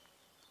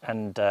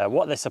 And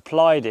what they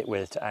supplied it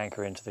with to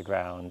anchor into the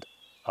ground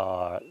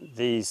are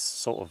these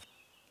sort of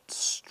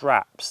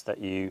straps that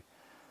you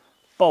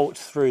bolt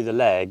through the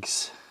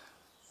legs.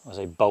 I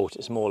say bolt,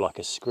 it's more like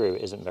a screw,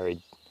 it isn't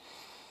very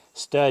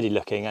sturdy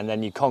looking, and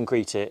then you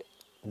concrete it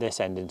this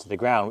end into the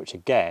ground, which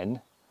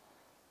again,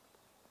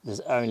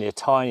 there's only a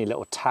tiny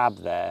little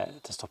tab there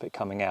to stop it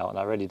coming out, and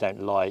I really don't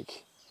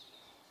like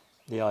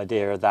the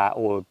idea of that,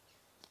 or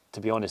to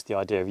be honest, the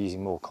idea of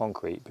using more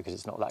concrete, because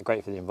it's not that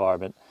great for the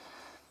environment.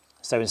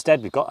 So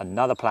instead we've got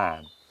another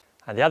plan,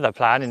 and the other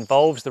plan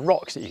involves the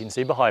rocks that you can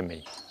see behind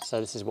me.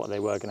 So this is what they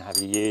were going to have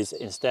you use.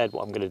 Instead,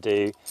 what I'm going to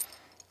do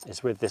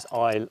is with this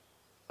eye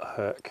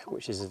hook,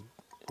 which is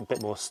a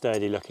bit more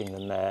sturdy looking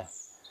than their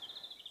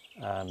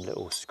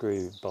little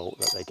screw bolt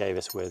that they gave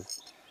us with.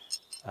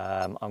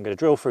 I'm going to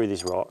drill through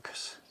these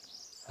rocks,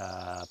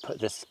 put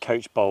this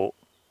coach bolt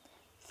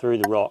through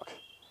the rock,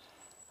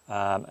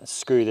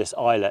 screw this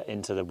eyelet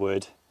into the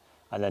wood,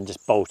 and then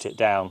just bolt it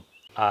down.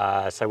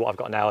 So what I've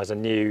got now is a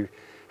new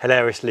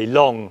hilariously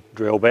long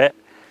drill bit,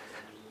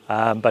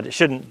 but it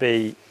shouldn't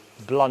be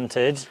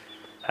blunted,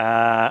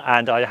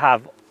 and I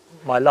have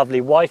my lovely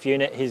wife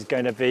unit. He's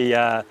going to be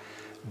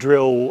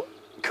drill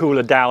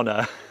cooler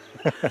downer.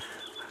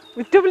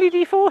 With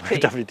WD-40?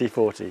 With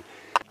WD-40.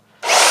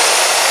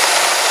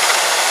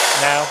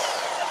 Now,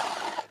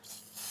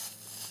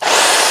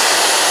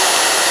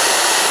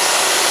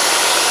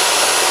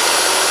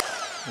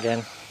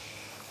 again.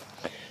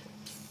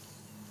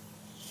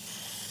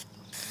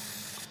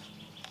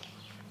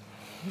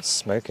 It's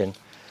smoking.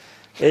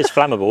 It is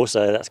flammable,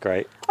 so that's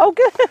great. Oh,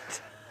 good.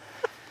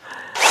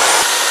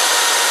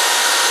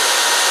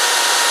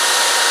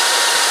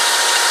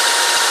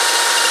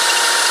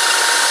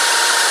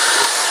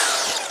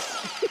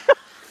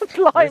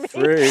 Blimey.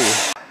 Through.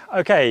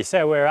 Okay,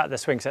 so we're at the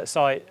Swingset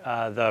site.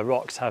 The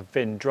rocks have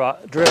been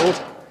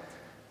drilled.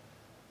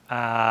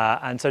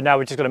 And so now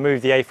we're just going to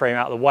move the A-frame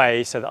out of the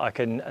way so that I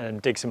can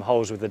dig some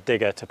holes with the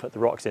digger to put the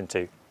rocks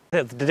into.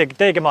 The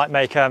digger might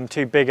make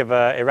too big of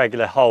an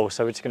irregular hole,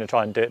 so we're just going to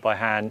try and do it by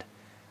hand.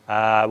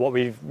 What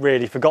we've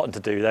really forgotten to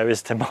do though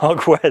is to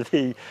mark where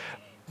the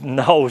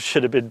holes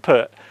should have been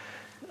put.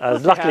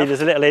 Luckily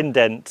there's a little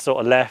indent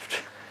sort of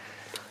left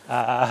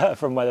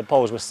from where the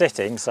poles were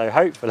sitting, so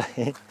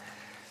hopefully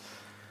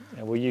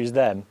we'll use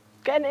them.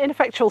 Get an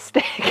ineffectual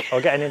stick.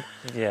 Or get an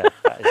yeah.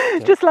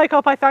 Just like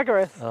our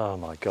Pythagoras. Oh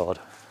my God.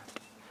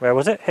 Where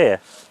was it?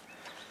 Here?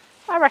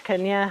 I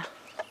reckon, yeah.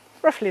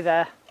 Roughly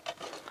there.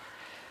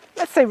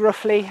 Let's say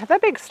roughly. They're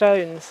big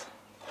stones.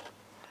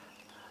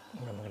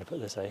 Where am I going to put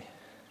this, eh?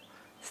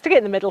 Stick it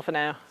in the middle for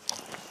now.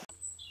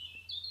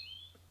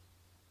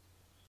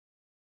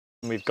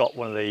 We've got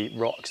one of the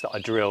rocks that I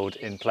drilled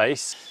in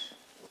place.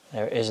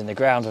 There it is in the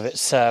ground with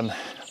its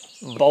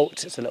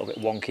bolt. It's a little bit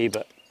wonky,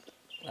 but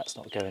that's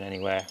not going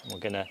anywhere.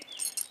 The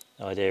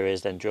idea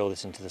is then drill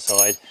this into the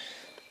side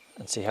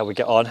and see how we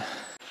get on.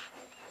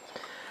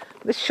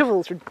 This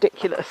shovel's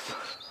ridiculous.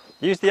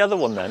 Use the other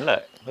one then,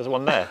 look, there's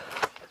one there.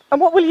 And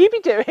what will you be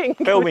doing?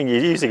 Filming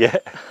you using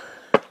it.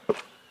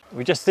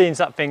 We've just seen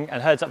something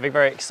and heard something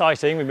very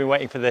exciting. We've been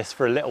waiting for this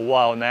for a little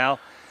while now.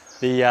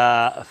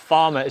 The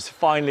farmer is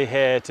finally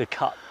here to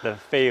cut the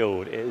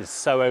field. It is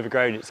so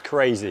overgrown, it's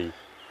crazy.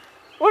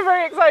 We're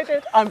very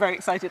excited. I'm very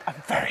excited.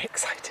 I'm very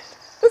excited.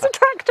 There's a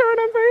tractor and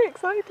I'm very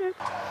excited.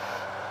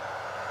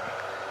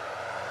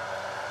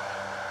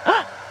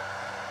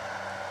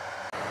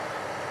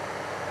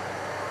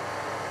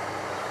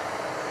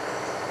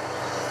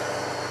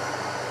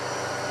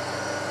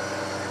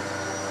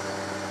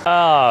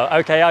 Oh,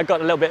 okay, I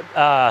got a little bit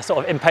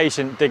sort of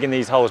impatient digging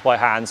these holes by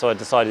hand, so I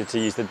decided to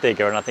use the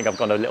digger, and I think I've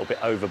gone a little bit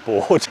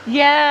overboard.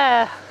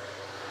 Yeah,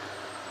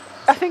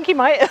 I think you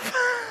might have.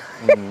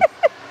 Yeah,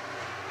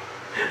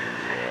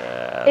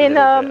 a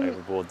little bit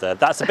overboard there.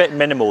 That's a bit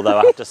minimal though,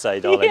 I have to say,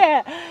 darling.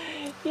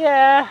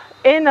 Yeah,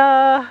 in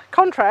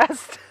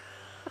contrast.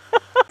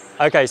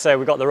 Okay, so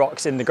we've got the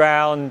rocks in the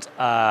ground.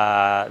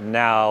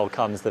 Now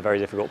comes the very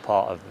difficult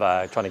part of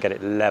trying to get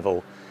it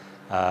level.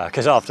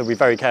 Because after we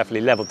very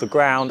carefully levelled the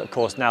ground, of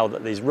course, now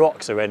that these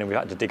rocks are in and we've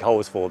had to dig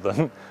holes for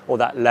them, all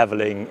that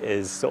levelling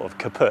is sort of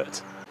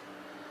kaput.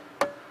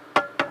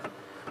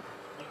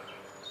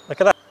 Look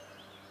at that.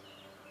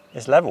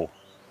 It's level.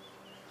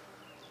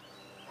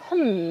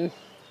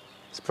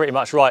 It's pretty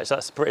much right, so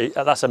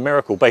that's a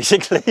miracle,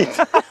 basically.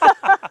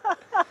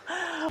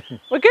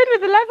 We're good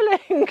with the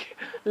levelling.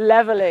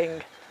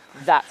 Levelling,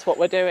 that's what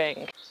we're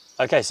doing.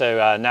 Okay,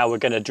 so now we're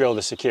going to drill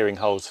the securing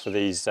holes for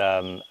these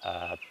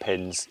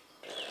pins.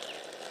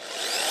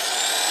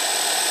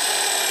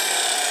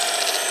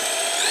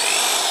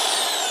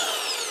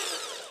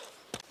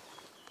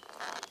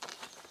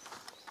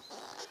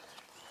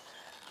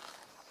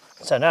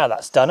 So now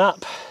that's done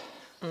up.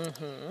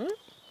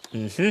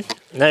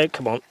 No,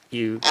 come on,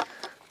 you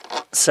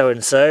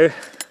so-and-so.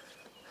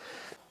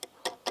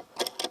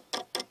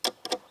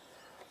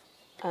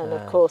 And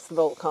of course the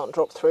bolt can't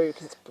drop through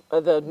because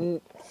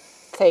the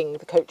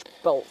coach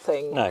bolt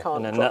thing can't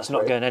and then drop that's through.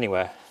 not going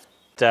anywhere.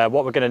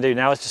 What we're going to do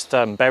now is just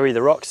bury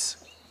the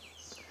rocks.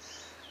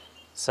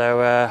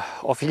 So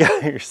off you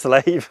go,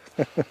 slave.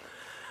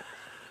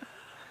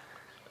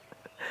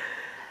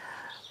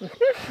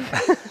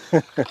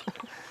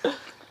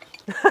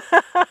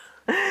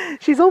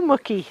 She's all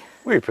mucky.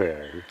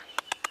 Whoopoo.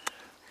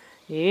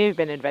 You've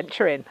been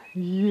adventuring.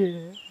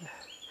 Yeah.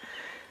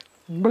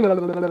 Blah, blah,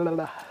 blah, blah,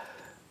 blah.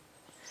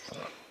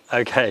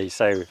 Okay,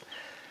 so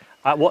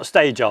at what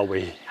stage are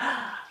we?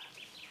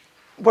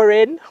 We're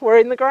in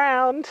the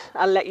ground.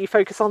 I'll let you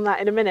focus on that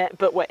in a minute,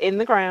 but we're in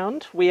the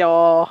ground. We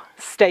are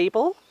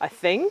stable, I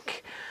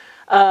think.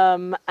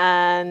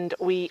 And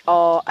we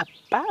are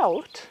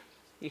about,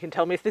 you can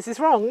tell me if this is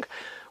wrong,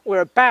 we're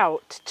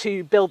about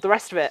to build the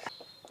rest of it.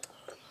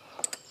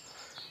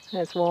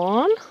 There's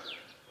 1,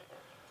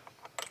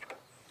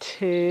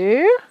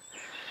 2.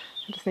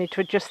 I just need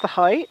to adjust the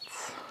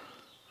heights.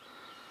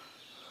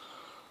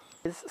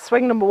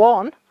 Swing number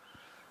 1.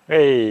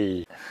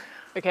 Hey.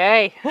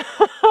 Okay.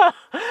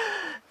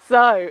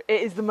 So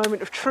it is the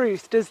moment of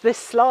truth. Does this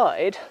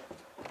slide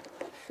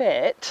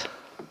fit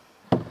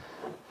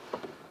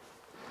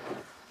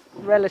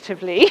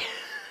relatively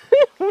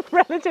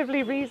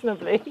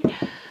reasonably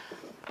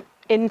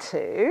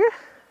into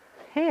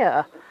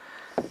here?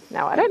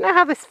 Now I don't know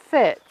how this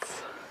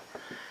fits.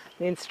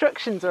 The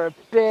instructions are a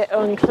bit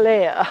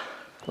unclear.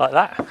 Like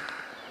that?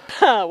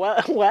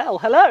 well,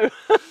 hello.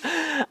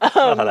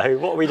 Hello,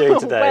 what are we doing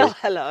today? Well,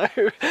 hello.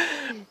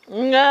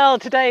 Well,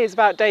 today is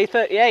about day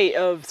 38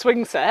 of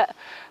Swingset,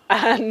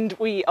 and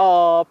we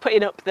are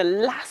putting up the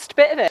last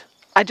bit of it.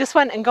 I just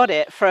went and got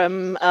it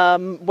from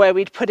where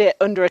we'd put it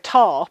under a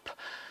tarp,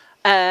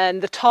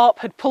 and the tarp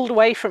had pulled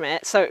away from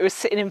it, so it was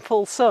sitting in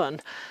full sun.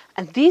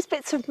 And these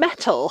bits of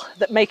metal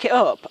that make it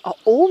up are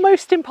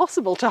almost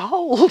impossible to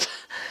hold.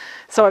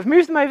 So I've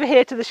moved them over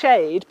here to the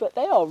shade, but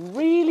they are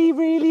really,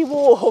 really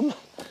warm.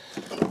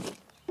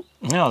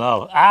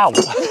 No, ow!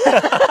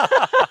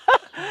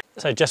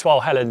 So just while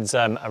Helen's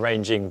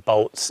arranging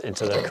bolts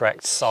into the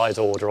correct size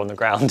order on the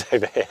ground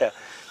over here,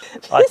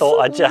 I thought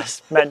I'd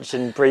just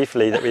mention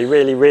briefly that we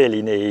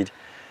really need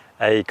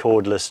a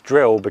cordless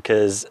drill,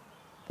 because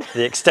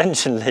the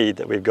extension lead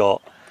that we've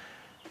got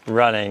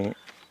running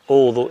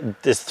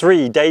there's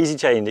 3 daisy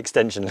chained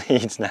extension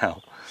leads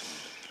now.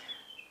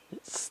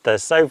 They're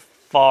so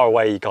far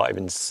away you can't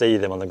even see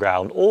them on the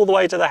ground, all the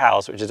way to the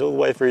house, which is all the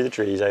way through the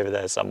trees over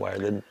there somewhere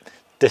in the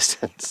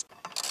distance.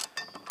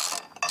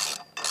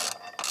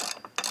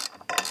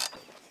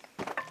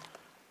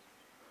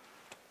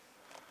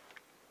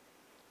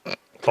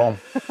 Boom.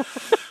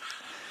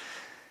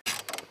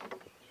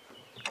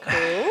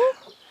 Cool.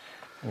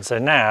 And so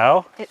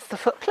now It's the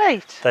foot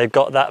plate. they've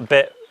got that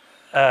bit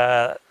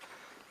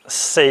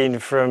scene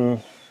from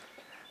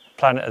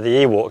Planet of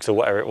the Ewoks or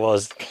whatever it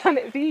was.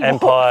 Planet of the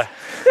Empire.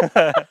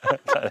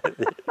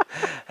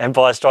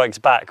 Empire Strikes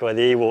Back, where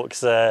the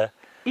Ewoks.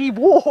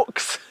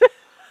 Ewoks.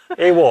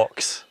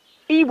 Ewoks.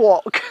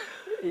 Ewok.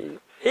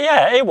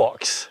 Yeah,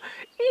 Ewoks.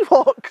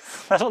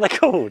 Ewoks. That's what they're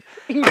called.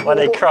 Ewoks. When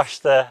they crush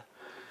the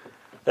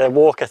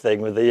walker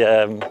thing with the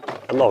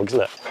logs.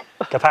 Look,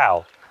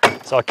 kapow.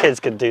 So our kids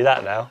can do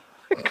that now.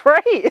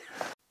 Great.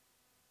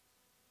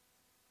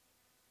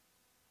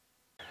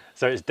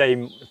 So it's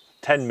day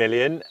 10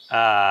 million.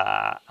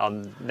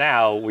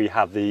 Now we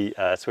have the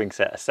swing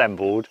set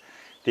assembled.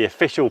 The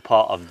official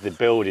part of the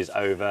build is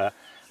over,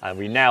 and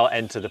we now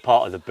enter the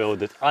part of the build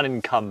that's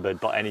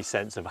unencumbered by any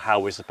sense of how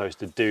we're supposed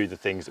to do the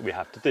things that we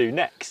have to do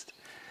next.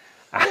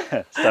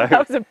 So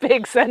That was a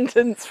big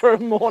sentence for a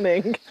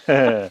morning.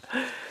 here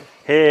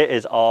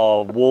is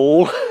our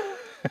wall.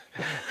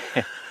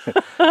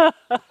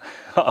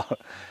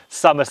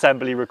 Some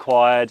assembly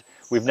required.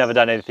 We've never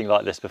done anything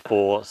like this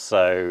before,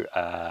 so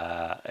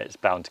it's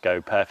bound to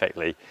go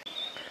perfectly.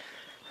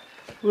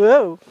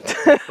 Whoa.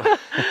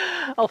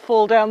 I'll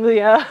fall down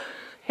the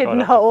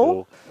hidden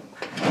hole.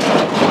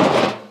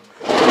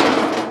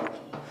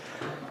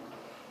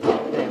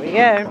 There we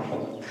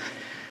go.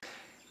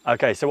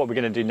 Okay, so what we're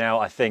going to do now,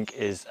 I think,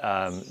 is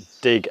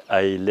dig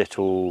a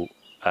little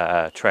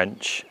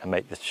trench and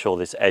make sure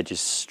this edge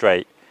is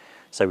straight,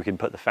 so we can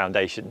put the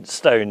foundation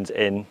stones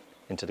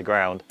into the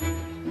ground.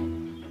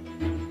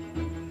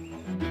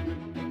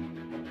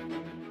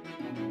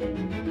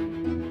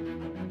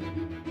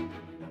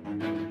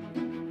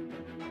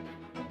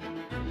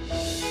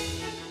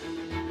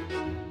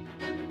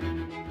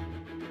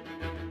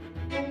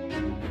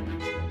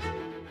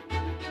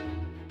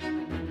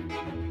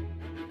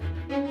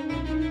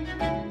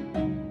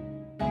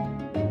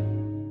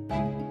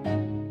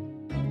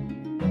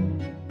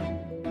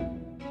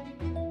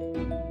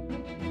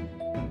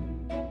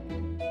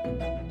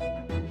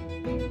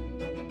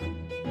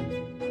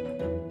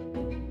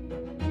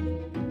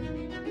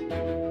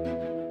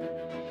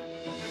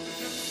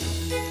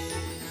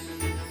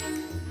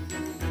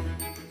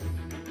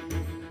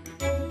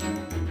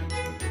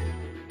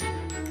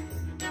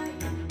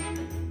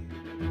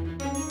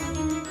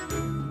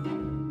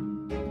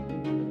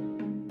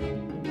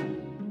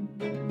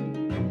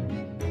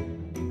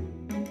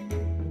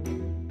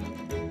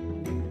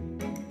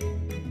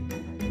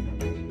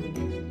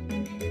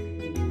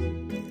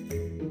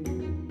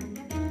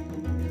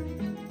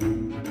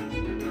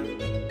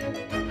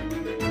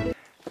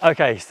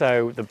 Okay,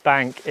 so the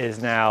bank is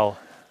now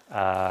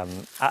at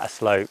a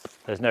slope.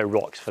 There's no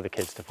rocks for the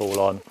kids to fall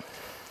on.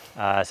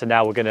 So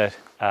now we're going to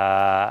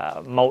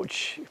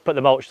put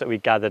the mulch that we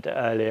gathered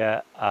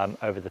earlier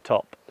over the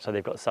top, so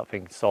they've got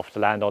something soft to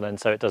land on, and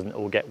so it doesn't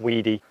all get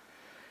weedy.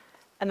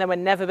 And then we're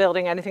never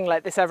building anything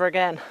like this ever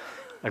again.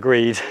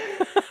 Agreed.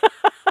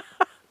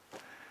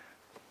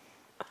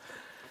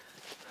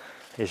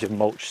 Here's your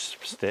mulch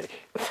stick.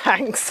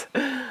 Thanks.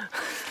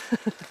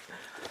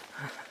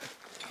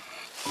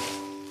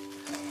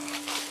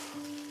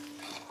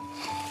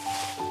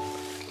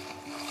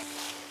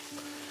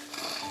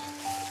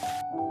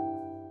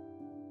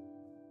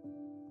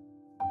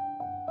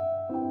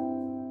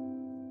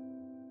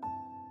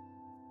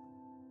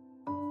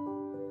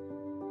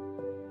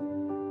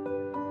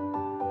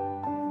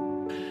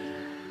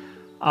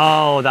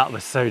 Oh, that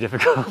was so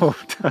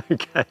difficult.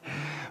 Okay,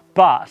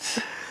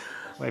 but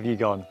where have you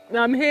gone?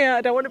 I'm here.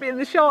 I don't want to be in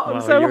the shot. I'm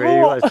Well, so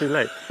hot. it's too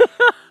late.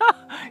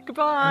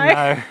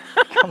 Goodbye.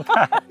 No, come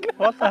back.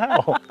 What the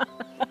hell?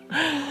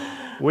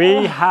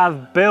 We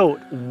have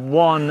built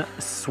one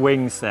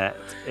swing set.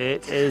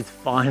 It is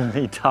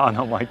finally done.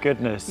 Oh my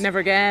goodness. Never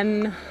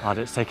again. God,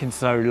 it's taken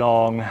so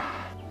long.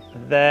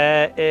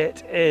 There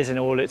it is in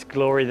all its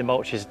glory. The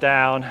mulch is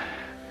down.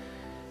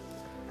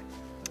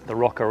 The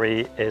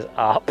rockery is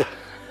up.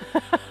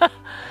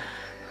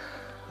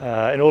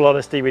 In all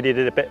honesty, we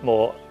needed a bit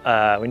more.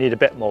 We need a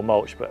bit more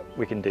mulch, but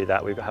we can do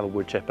that. We have a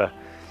wood chipper.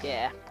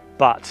 Yeah.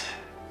 But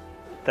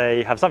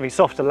they have something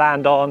soft to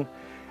land on.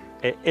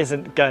 It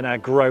isn't gonna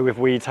grow with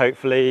weeds,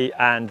 hopefully,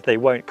 and they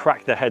won't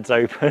crack their heads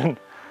open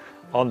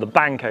on the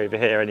bank over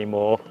here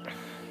anymore,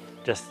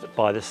 just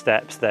by the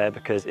steps there,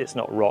 because it's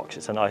not rocks,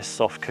 it's a nice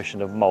soft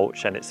cushion of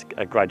mulch, and it's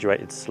a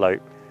graduated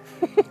slope.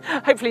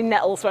 Hopefully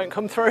nettles won't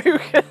come through.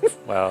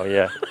 Well,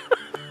 yeah.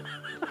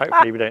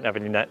 Hopefully we don't have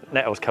any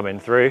nettles coming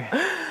through.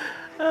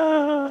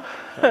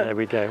 There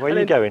we go. Where are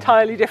you An going?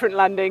 entirely different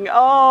landing.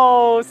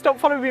 Oh, stop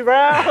following me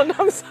around.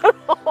 I'm so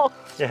hot.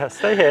 Yeah,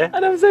 stay here.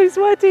 And I'm so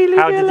sweaty. Leave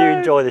How me did you alone.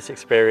 enjoy this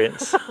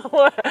experience of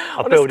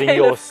On building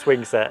your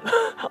swing set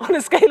on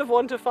a scale of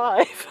 1 to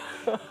 5.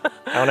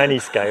 on any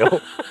scale?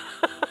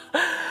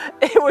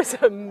 It was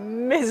a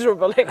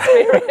miserable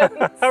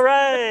experience.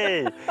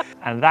 Hooray!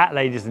 And that,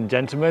 ladies and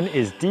gentlemen,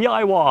 is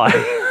DIY.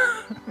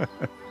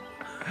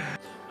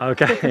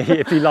 Okay,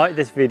 if you like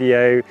this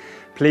video,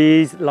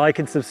 please like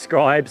and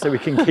subscribe so we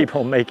can keep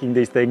on making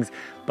these things.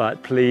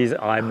 But please,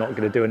 I'm not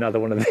going to do another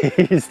one of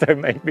these.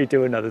 Don't make me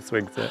do another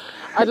swing set.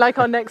 I'd like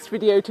our next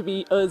video to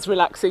be us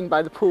relaxing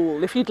by the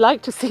pool. If you'd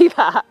like to see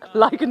that,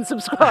 like and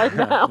subscribe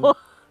now.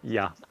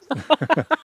 Yeah.